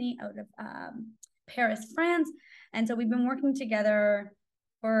communication company out of Paris, France. And so we've been working together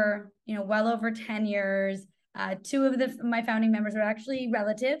for well over 10 years. 2 of my founding members are actually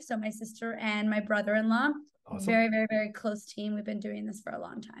relatives, so my sister and my brother-in-law. Awesome. Very, very, very close team. We've been doing this for a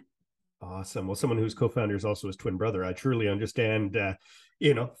long time. Awesome. Well, someone whose co-founder is also his twin brother, I truly understand.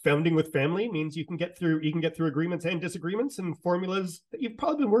 Founding with family means you can get through agreements and disagreements and formulas that you've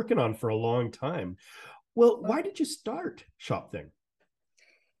probably been working on for a long time. Well, why did you start ShopThing?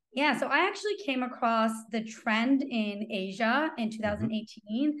 Yeah, so I actually came across the trend in Asia in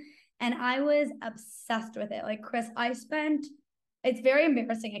 2018, and I was obsessed with it. Like, Chris, it's very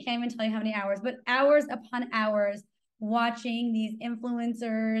embarrassing. I can't even tell you how many hours, but hours upon hours watching these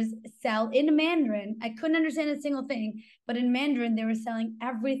influencers sell in Mandarin. I couldn't understand a single thing, but in Mandarin, they were selling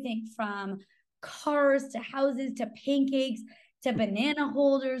everything from cars to houses to pancakes to banana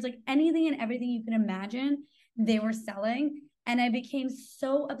holders, like anything and everything you can imagine, they were selling. And I became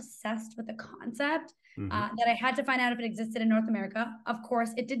so obsessed with the concept that I had to find out if it existed in North America. Of course,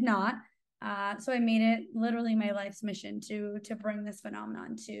 it did not. So I made it literally my life's mission to bring this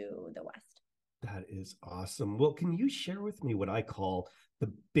phenomenon to the West. That is awesome. Well, can you share with me what I call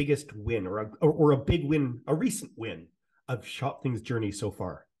the biggest win or a big win, a recent win of ShopThing's journey so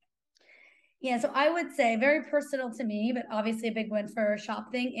far? Yeah, so I would say very personal to me, but obviously a big win for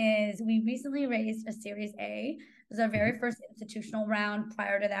ShopThing is we recently raised a Series A. It was our very first institutional round.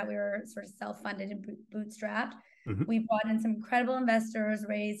 Prior to that, we were sort of self-funded and bootstrapped. We brought in some incredible investors,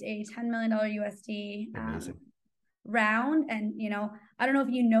 raised a $10 million USD round. And, I don't know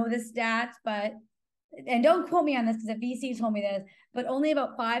if you know the stats, and don't quote me on this because a VC told me this, but only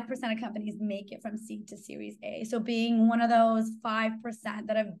about 5% of companies make it from seed to Series A. So being one of those 5%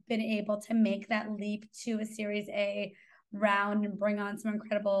 that have been able to make that leap to a Series A round and bring on some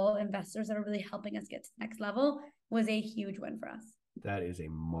incredible investors that are really helping us get to the next level was a huge win for us. That is a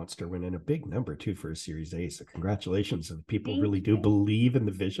monster win and a big number too for a Series A. So congratulations. And people really do believe in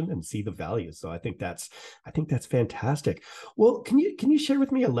the vision and see the value. So I think that's fantastic. Well, can you share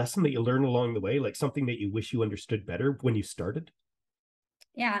with me a lesson that you learned along the way, like something that you wish you understood better when you started?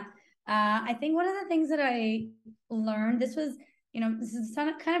 Yeah. I think one of the things that I learned, this is kind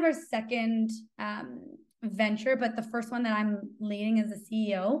of our second venture, but the first one that I'm leading as a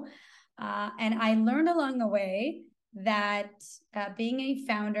CEO. And I learned along the way that being a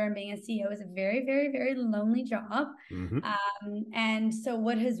founder and being a CEO is a very, very, very lonely job. And so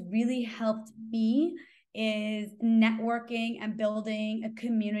what has really helped me is networking and building a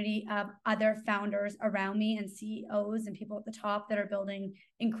community of other founders around me and CEOs and people at the top that are building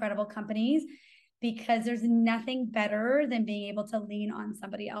incredible companies, because there's nothing better than being able to lean on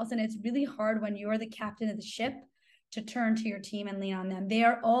somebody else. And it's really hard when you're the captain of the ship to turn to your team and lean on them. They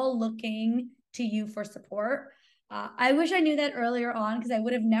are all looking to you for support. I wish I knew that earlier on, because I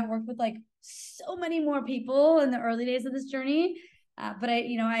would have networked with like so many more people in the early days of this journey. But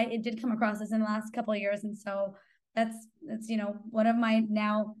it did come across this in the last couple of years. And so that's one of my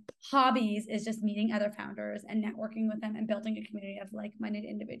now hobbies is just meeting other founders and networking with them and building a community of like-minded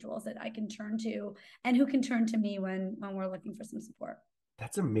individuals that I can turn to and who can turn to me when we're looking for some support.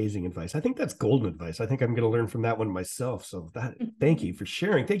 That's amazing advice. I think that's golden advice. I think I'm going to learn from that one myself. So thank you for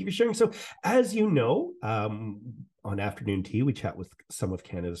sharing. Thank you for sharing. So as you know, on Afternoon Tea, we chat with some of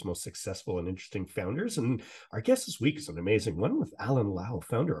Canada's most successful and interesting founders. And our guest this week is an amazing one with Alan Lau,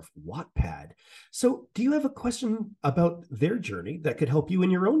 founder of Wattpad. So do you have a question about their journey that could help you in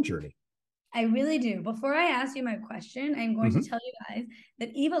your own journey? I really do. Before I ask you my question, I'm going to tell you guys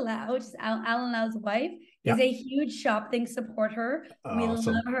that Eva Lau, which is Alan Lau's wife, is a huge ShopThing supporter. Awesome. We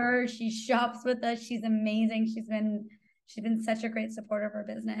love her. She shops with us. She's amazing. She's been such a great supporter of our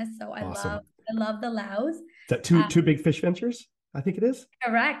business. So I love the Laus. Is that two big fish ventures? I think it is.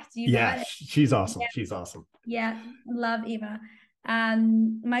 Correct. She's awesome. Yeah. She's awesome. Yeah, love Eva.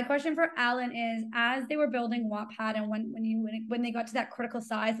 My question for Alan is, as they were building Wattpad and when they got to that critical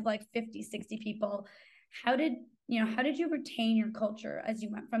size of like 50, 60 people, how did you retain your culture as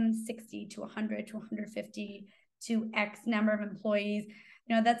you went from 60 to 100 to 150 to X number of employees?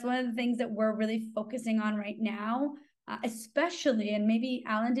 That's one of the things that we're really focusing on right now, especially, and maybe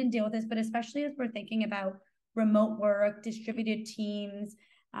Alan didn't deal with this, but especially as we're thinking about remote work, distributed teams.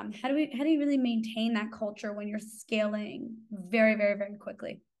 How do you really maintain that culture when you're scaling very, very, very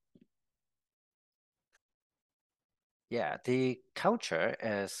quickly? Yeah, the culture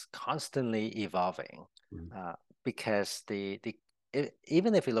is constantly evolving because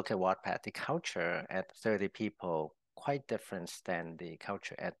even if you look at Wattpad, the culture at 30 people quite different than the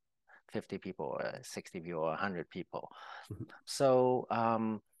culture at 50 people or 60 people or 100 people. So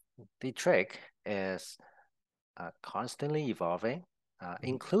the trick is constantly evolving.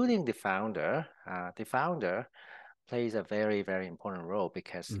 Including the founder. The founder plays a very, very important role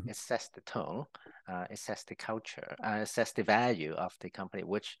because it sets the tone, it sets the culture, it sets the value of the company,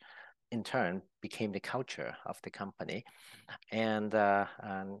 which in turn became the culture of the company. And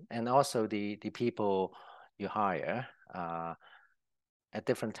also the people you hire, at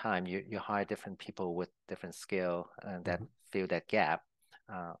different time, you hire different people with different skill and that fill that gap.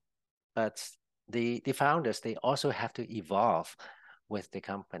 But the founders, they also have to evolve with the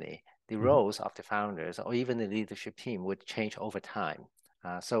company. The roles of the founders or even the leadership team would change over time.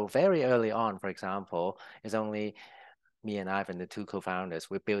 So very early on, for example, it's only me and Ivan, the two co-founders,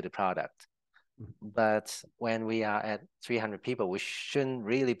 we build the product. But when we are at 300 people, we shouldn't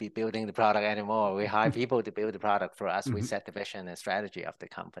really be building the product anymore. We hire people to build the product for us. We set the vision and strategy of the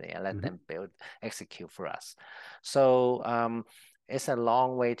company and let them execute for us. So it's a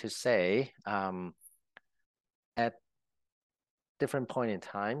long way to say, at different point in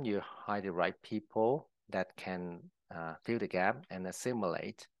time, you hire the right people that can fill the gap and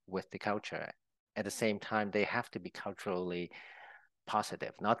assimilate with the culture. At the same time, they have to be culturally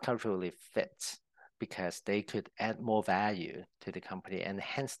positive, not culturally fit, because they could add more value to the company and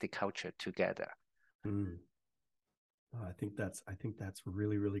hence the culture together. I think that's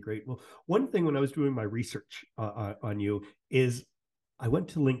really, really great. Well, one thing when I was doing my research on you is I went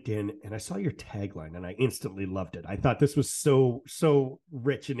to LinkedIn and I saw your tagline and I instantly loved it. I thought this was so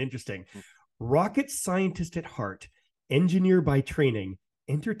rich and interesting. Rocket scientist at heart, engineer by training,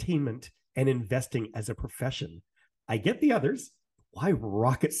 entertainment and investing as a profession. I get the others. Why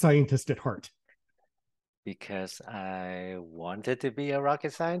rocket scientist at heart? Because I wanted to be a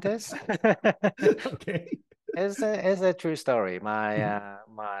rocket scientist. Okay. It's a true story. I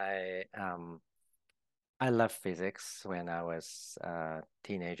love physics when I was a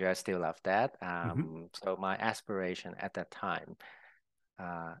teenager. I still love that. So my aspiration at that time,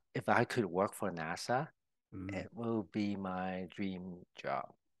 if I could work for NASA, it will be my dream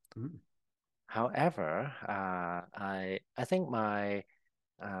job. However, I think my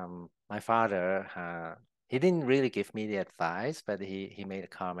father, he didn't really give me the advice, but he made a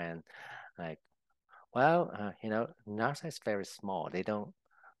comment like, well, NASA is very small. They don't,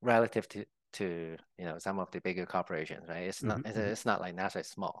 relative to some of the bigger corporations, right? It's not like NASA is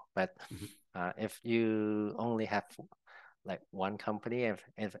small, but if you only have like one company,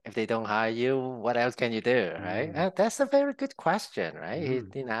 if they don't hire you, what else can you do, right? That's a very good question, right? He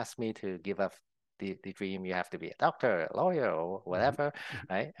didn't ask me to give up the dream. You have to be a doctor, a lawyer, or whatever,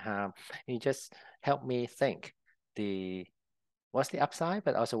 right? He just helped me think what's the upside,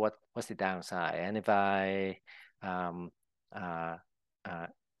 but also what's the downside, and if I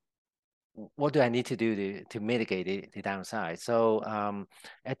what do I need to do to mitigate the downside? So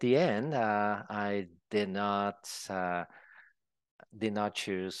at the end, I did not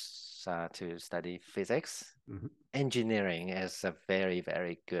choose to study physics. Engineering is a very,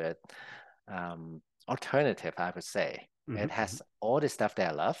 very good alternative, I would say. It has all the stuff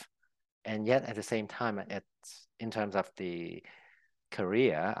that I love, and yet at the same time, in terms of the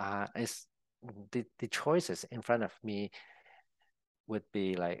career, is the choices in front of me would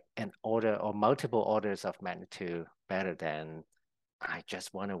be like an order or multiple orders of magnitude better than I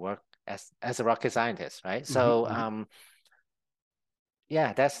just want to work as a rocket scientist, right? So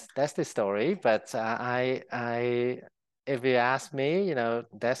yeah, that's the story. But I if you ask me,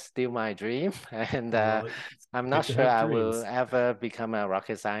 that's still my dream, and I'm not sure I will ever become a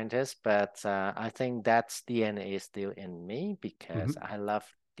rocket scientist. But I think that DNA is still in me because I love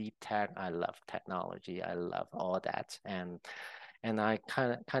deep tech, I love technology, I love all that, and I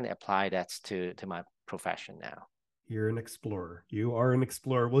kind of apply that to my profession now. You're an explorer. You are an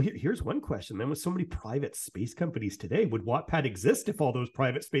explorer. Well, here's one question. Then with so many private space companies today, would Wattpad exist if all those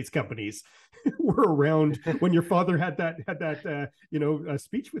private space companies were around when your father had that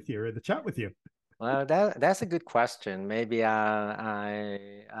speech with you or the chat with you? Well, that's a good question. Maybe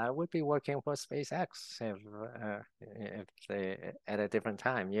I would be working for SpaceX if they at a different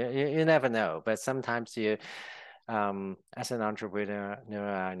time. You never know. But sometimes as an entrepreneur,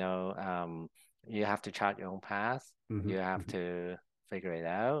 I know you have to chart your own path. You have to figure it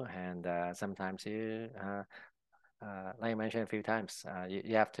out, and sometimes like I mentioned a few times,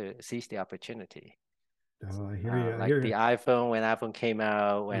 you have to seize the opportunity. Oh, I hear you. Like the iPhone, when iPhone came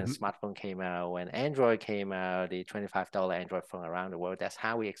out, when smartphone came out, when Android came out, the $25 Android phone around the world. That's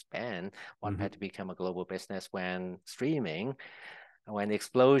how we expand Wattpad to become a global business. When streaming, when the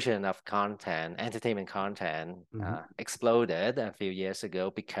explosion of content, entertainment content, exploded a few years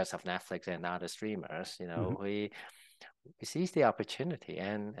ago because of Netflix and other streamers, we seize the opportunity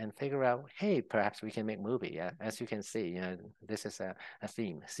and figure out, hey, perhaps we can make movie. As you can see, this is a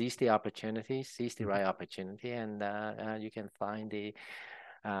theme. Seize the opportunity, seize the right opportunity, and you can find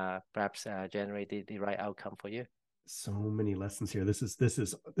perhaps generate the right outcome for you. So many lessons here. This is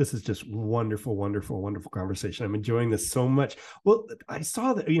just wonderful, wonderful, wonderful conversation. I'm enjoying this so much. Well, I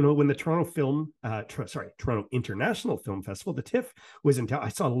saw that, when the Toronto International Film Festival, the TIFF was in town. I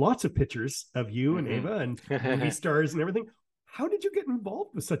saw lots of pictures of you and Ava and movie stars and everything. How did you get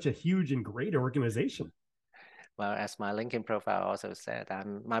involved with such a huge and great organization? Well, as my LinkedIn profile also said,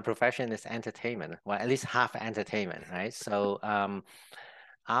 my profession is entertainment. Well, at least half entertainment, right? So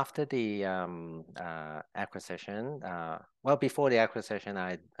after the acquisition, before the acquisition,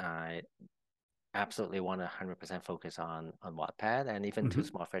 I absolutely want to 100% focus on Wattpad, and even Too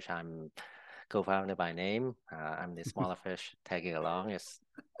Small Fish, I'm co-founder by name. I'm the smaller fish tagging along.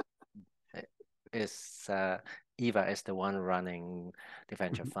 Eva is the one running the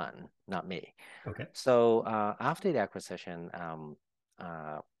venture fund, not me. Okay. So after the acquisition,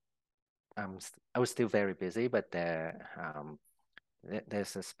 I was still very busy, but there's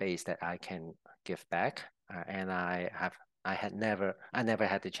a space that I can give back, and I never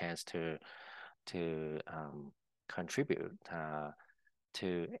had the chance to contribute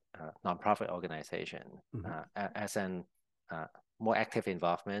to nonprofit organization as an more active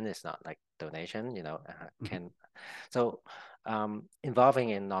involvement. Is not like donation, involving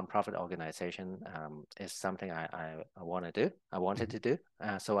in nonprofit organization is something I want to do. I wanted to do.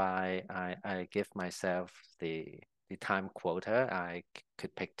 So I give myself the time quota. I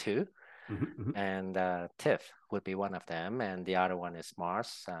could pick two, and TIFF would be one of them, and the other one is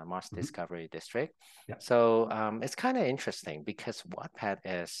Mars Discovery District. Yeah. So it's kind of interesting because Wattpad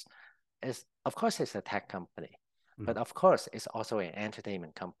is of course it's a tech company, but of course it's also an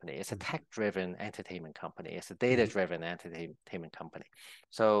entertainment company. It's a tech-driven entertainment company. It's a data-driven entertainment company.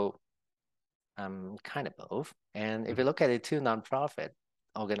 So kind of both. And if you look at the two nonprofit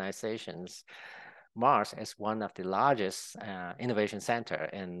organizations, Mars is one of the largest innovation center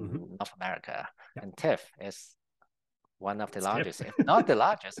in North America, and TIFF is one of the largest, if not the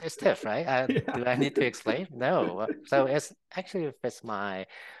largest. It's TIFF, right? Do I need to explain? No. So it's actually fits my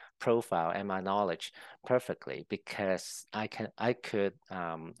profile and my knowledge perfectly, because I could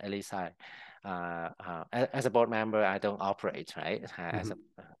at least as a board member, I don't operate, right?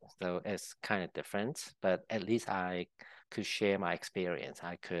 So it's kind of different, but at least I could share my experience.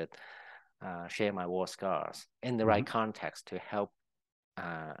 I could share my war scars in the right context to help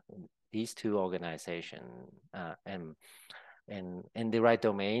these two organizations and in the right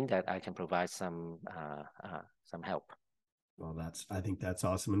domain that I can provide some help. Well, I think that's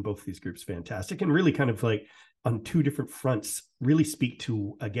awesome. And both of these groups, fantastic. And really kind of like on two different fronts, really speak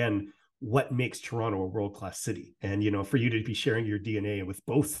to, again, what makes Toronto a world-class city. And, for you to be sharing your DNA with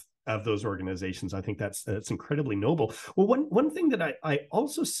both of those organizations, I think that's incredibly noble. Well, one thing that I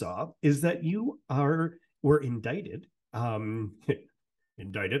also saw is that you were indicted.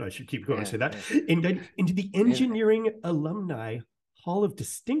 Indicted, I should keep going to say that. Indicted into the Engineering Alumni Hall of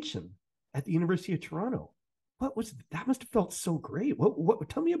Distinction at the University of Toronto. That must have felt so great. What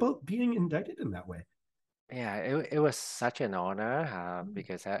tell me about being indicted in that way? Yeah, it was such an honor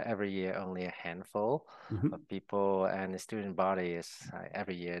because every year only a handful of people, and the student body is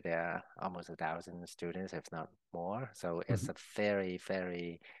every year there are almost 1,000 students, if not more. So it's a very,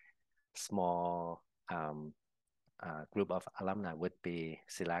 very small group of alumni would be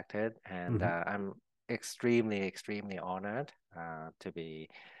selected, and I'm extremely, extremely honored to be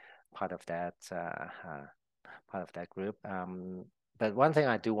part of that group. But one thing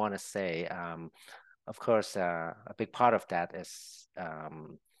I do want to say, of course, a big part of that is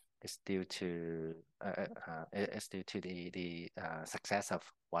due to the success of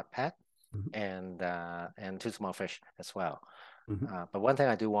Wattpad and Too Small Fish as well. But one thing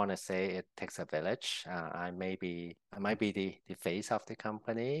I do want to say, it takes a village. I might be the face of the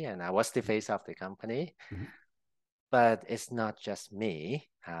company, and I was the face of the company, but it's not just me.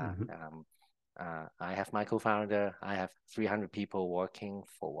 I have my co-founder. I have 300 people working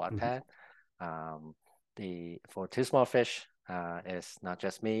for Wattpad. For Too Small Fish, it's not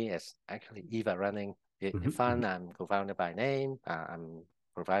just me. It's actually Eva running the fund. I'm co-founder by name. I'm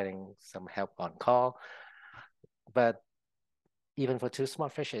providing some help on call. But even for Too Small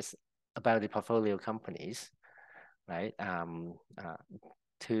Fish, it's about the portfolio companies, right?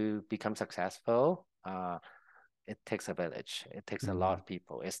 To become successful, it takes a village. It takes a lot of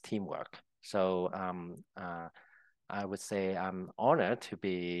people. It's teamwork. So I would say I'm honored to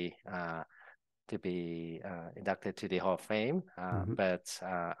be inducted to the Hall of Fame, but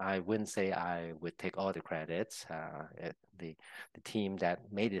I wouldn't say I would take all the credits. The team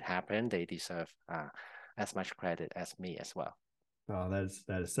that made it happen, they deserve as much credit as me as well. Oh,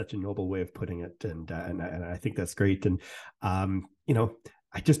 that is such a noble way of putting it, and I think that's great. And I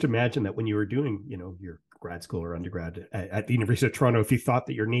just imagine that when you were doing your grad school or undergrad at the University of Toronto, if you thought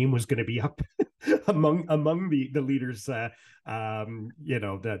that your name was going to be up among the leaders,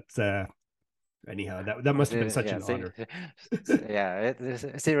 anyhow, that must have been such an honor. Yeah,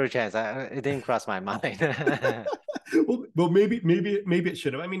 zero chance. It didn't cross my mind. well, maybe it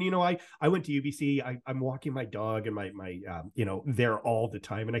should have. I mean, I went to UBC. I'm walking my dog and my there all the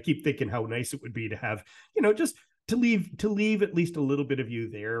time, and I keep thinking how nice it would be to have, just to leave at least a little bit of you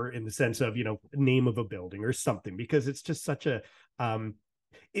there, in the sense of, name of a building or something, because it's just such a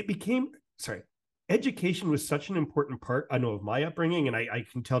education was such an important part, I know, of my upbringing, and I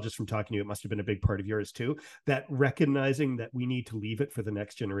can tell just from talking to you, it must have been a big part of yours too, that recognizing that we need to leave it for the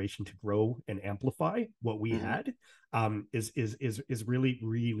next generation to grow and amplify what we had is really,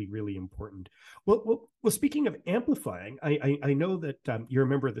 really, really important. Well, speaking of amplifying, I know that you're a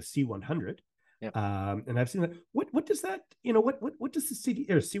member of the C100. Yep. And I've seen that. What does that, what does the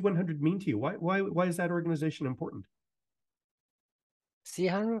C100 mean to you? Why is that organization important?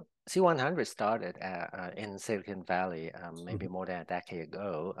 C100 started in Silicon Valley maybe more than a decade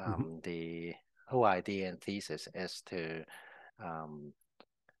ago. The whole idea and thesis is to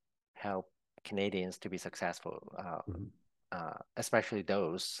help Canadians to be successful, especially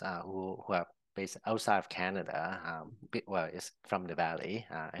those who are based outside of Canada. Is from the Valley,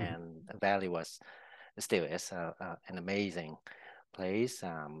 and the Valley still is an amazing place.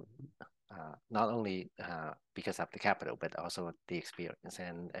 Not only because of the capital, but also the experience.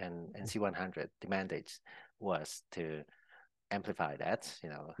 And C100, the mandate was to amplify that,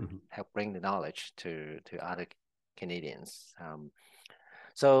 help bring the knowledge to other Canadians.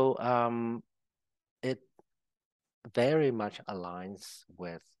 So it very much aligns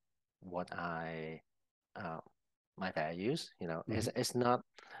with what my values. It's not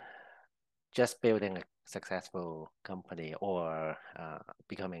just building a successful company or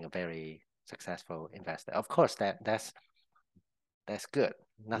becoming a very successful investor. Of course, that's good.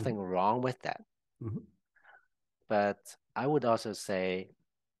 Nothing wrong with that. But I would also say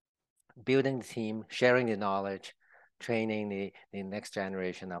building the team, sharing the knowledge, training the next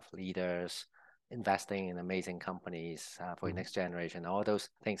generation of leaders, investing in amazing companies for the next generation, all those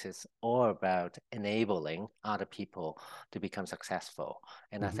things is all about enabling other people to become successful.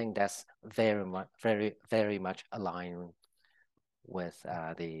 And I think that's very much aligned with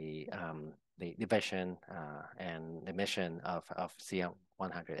the vision and the mission of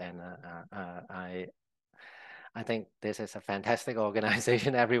C100. And I think this is a fantastic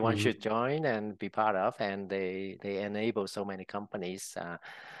organization. Everyone should join and be part of, and they enable so many companies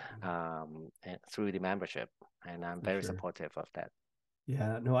through the membership, and I'm very supportive of that.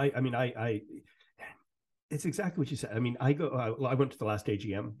 Yeah, no, I mean, it's exactly what you said. I mean, I went to the last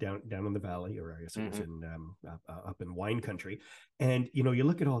AGM down in the Valley, or I guess it was in up in wine country, and you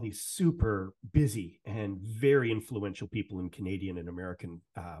look at all these super busy and very influential people in Canadian and American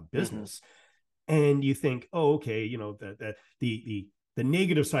business. And you think, oh, okay, the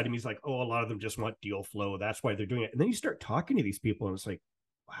negative side of me is like, oh, a lot of them just want deal flow. That's why they're doing it. And then you start talking to these people, and it's like,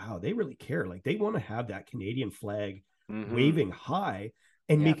 wow, they really care. Like, they want to have that Canadian flag waving high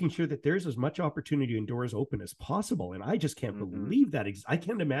and making sure that there's as much opportunity and doors open as possible. And I just can't believe that. I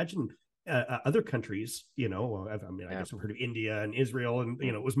can't imagine other countries, I guess I've heard of India and Israel, and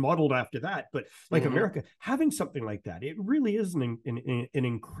it was modeled after that. But like America, having something like that, it really is an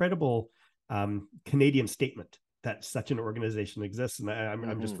incredible Canadian statement that such an organization exists. And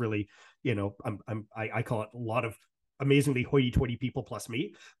I'm just really, I call it a lot of amazingly hoity-toity people plus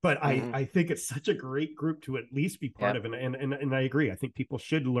me, but I think it's such a great group to at least be part of. And I agree. I think people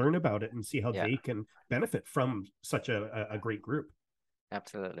should learn about it and see how they can benefit from such a great group.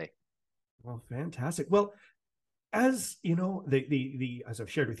 Absolutely. Well, fantastic. Well, as you know, as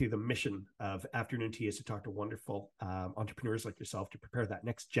I've shared with you, the mission of Afternoon Tea is to talk to wonderful entrepreneurs like yourself to prepare that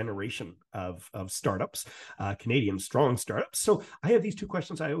next generation of startups, Canadian strong startups. So I have these two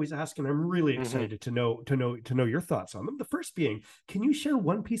questions I always ask, and I'm really excited to know your thoughts on them. The first being, can you share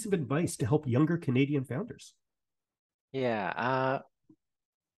one piece of advice to help younger Canadian founders? Yeah.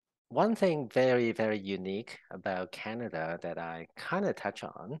 One thing very, very unique about Canada that I kind of touch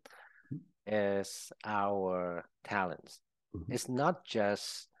on is our talents. It's not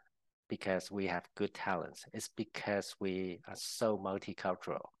just because we have good talents. It's because we are so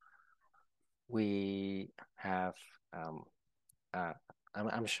multicultural. We have,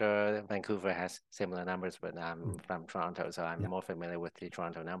 I'm sure Vancouver has similar numbers, but I'm from Toronto, so I'm more familiar with the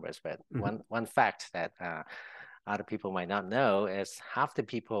Toronto numbers. But one fact that other people might not know is half the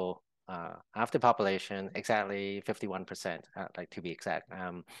population, exactly 51%, like to be exact,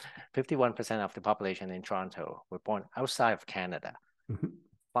 51% of the population in Toronto were born outside of Canada.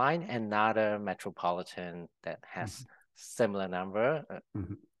 find another metropolitan that has similar number.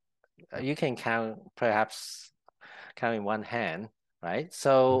 You can perhaps count in one hand, right?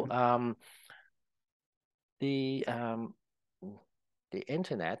 So the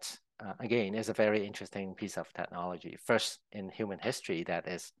internet, again, is a very interesting piece of technology. First in human history that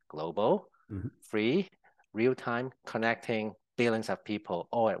is global, free, real-time, connecting billions of people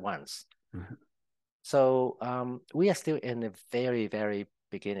all at once. So we are still in the very, very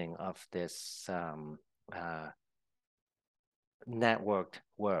beginning of this networked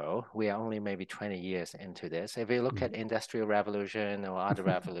world. We are only maybe 20 years into this. If you look at industrial revolution or other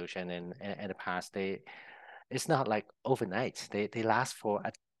revolution in the past, it's not like overnight. They last for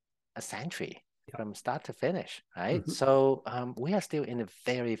a century from start to finish, right? So we are still in the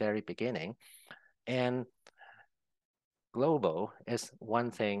very, very beginning. And global is one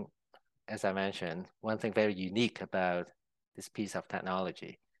thing, as I mentioned, one thing very unique about this piece of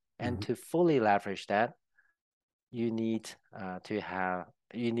technology. And to fully leverage that, you need to have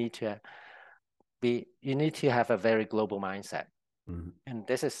a very global mindset. And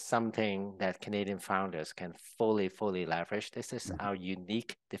this is something that Canadian founders can fully leverage. This is our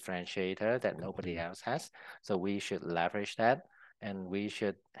unique differentiator that nobody else has. So we should leverage that, and we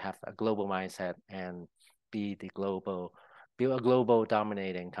should have a global mindset and build a global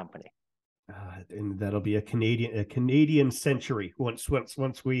dominating company. And that'll be a Canadian century once we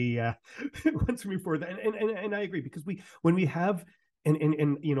once we move forward. And I agree, because when we have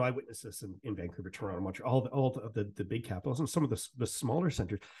and I witnessed this in Vancouver, Toronto, Montreal, all of the big capitals and some of the smaller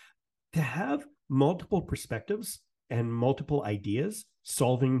centers, to have multiple perspectives and multiple ideas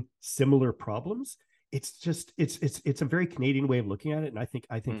solving similar problems. It's a very Canadian way of looking at it, and I think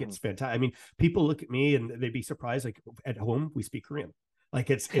it's fantastic. I mean, people look at me and they'd be surprised. Like, at home, we speak Korean. Like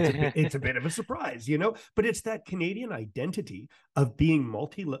it's a bit of a surprise, but it's that Canadian identity of being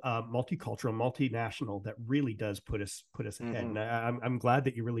multicultural, multinational that really does put us ahead. And I'm glad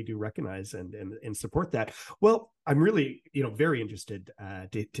that you really do recognize and support that. Well, I'm really, very interested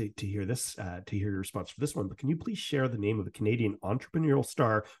to hear this, to hear your response for this one. But can you please share the name of a Canadian entrepreneurial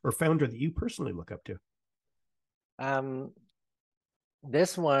star or founder that you personally look up to?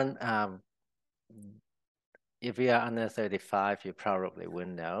 This one, if you are under 35, you probably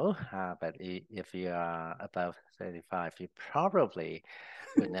wouldn't know. But if you are above 35, you probably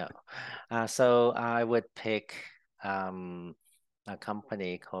would know. So I would pick a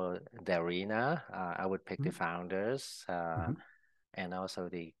company called Darina. I would pick the founders and also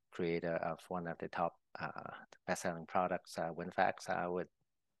the creator of one of the top best-selling products, WinFax. I would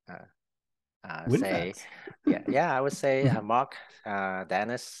say, I would say Mark,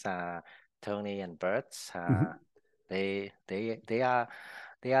 Dennis, Tony, and Bert. They are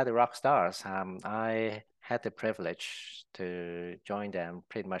the rock stars. I had the privilege to join them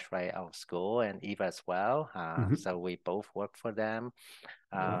pretty much right out of school, and Eva as well. So we both worked for them.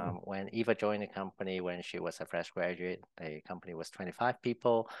 When Eva joined the company, when she was a fresh graduate, the company was 25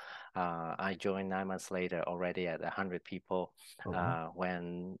 people. I joined 9 months later, already at 100 people.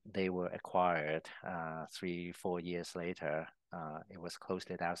 When they were acquired 3-4 years later, it was close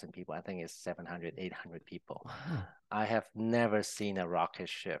to 1,000 people. I think it's 700, 800 people. I have never seen a rocket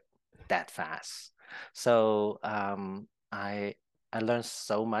ship that fast. So I learned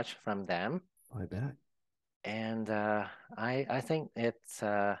so much from them. I bet. And I think it's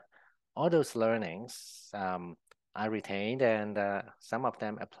all those learnings I retained, and some of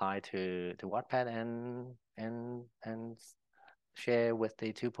them apply to Wattpad and share with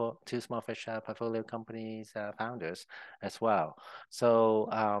the two small fish portfolio companies founders as well. So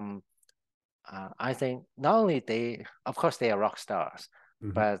I think not only of course they are rock stars,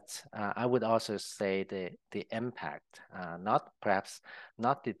 but I would also say the impact, perhaps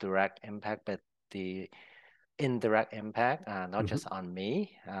not the direct impact, but the indirect impact, not just on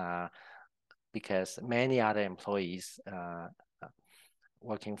me, because many other employees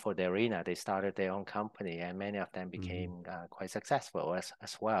working for Darina, they started their own company, and many of them became quite successful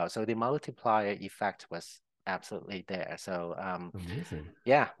as well. So the multiplier effect was absolutely there. So amazing.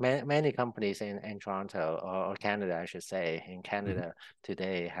 Yeah, many companies in Toronto or Canada, I should say, in Canada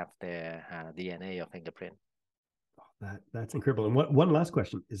today have their DNA or fingerprint. That's incredible. And one last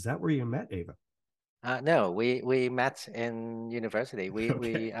question: is that where you met Eva? No, we met in university.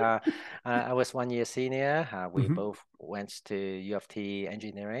 I was 1 year senior. We both went to U of T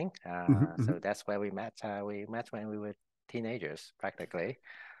engineering. So that's where we met. We met when we were teenagers, practically.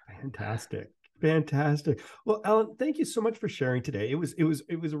 Fantastic. Fantastic. Well, Alan, thank you so much for sharing today. It was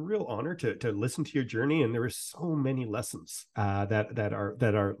a real honor to listen to your journey, and there were so many lessons that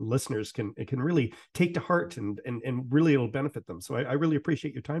our listeners can really take to heart, and really it'll benefit them. So I really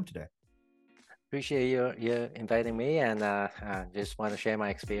appreciate your time today. Appreciate you inviting me, and just want to share my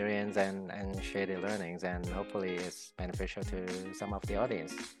experience and share the learnings, and hopefully it's beneficial to some of the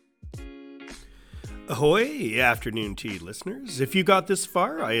audience. Ahoy, Afternoon Tea listeners. If you got this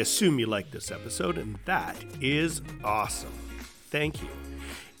far, I assume you liked this episode, and that is awesome. Thank you.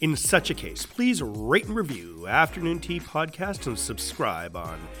 In such a case, please rate and review Afternoon Tea Podcast and subscribe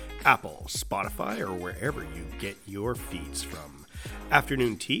on Apple, Spotify, or wherever you get your feeds from.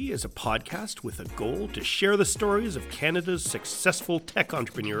 Afternoon Tea is a podcast with a goal to share the stories of Canada's successful tech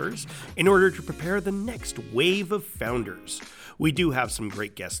entrepreneurs in order to prepare the next wave of founders. We do have some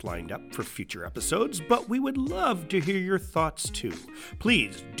great guests lined up for future episodes, but we would love to hear your thoughts too.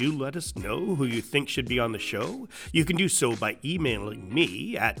 Please do let us know who you think should be on the show. You can do so by emailing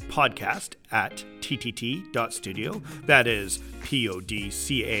me at podcast@ttt.studio. That is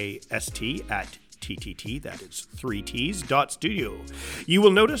podcast@TTT, that is 3Ts.studio. You will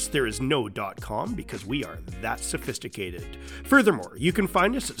notice there is no .com because we are that sophisticated. Furthermore, you can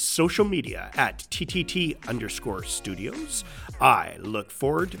find us at social media at TTT_studios. I look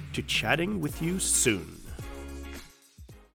forward to chatting with you soon.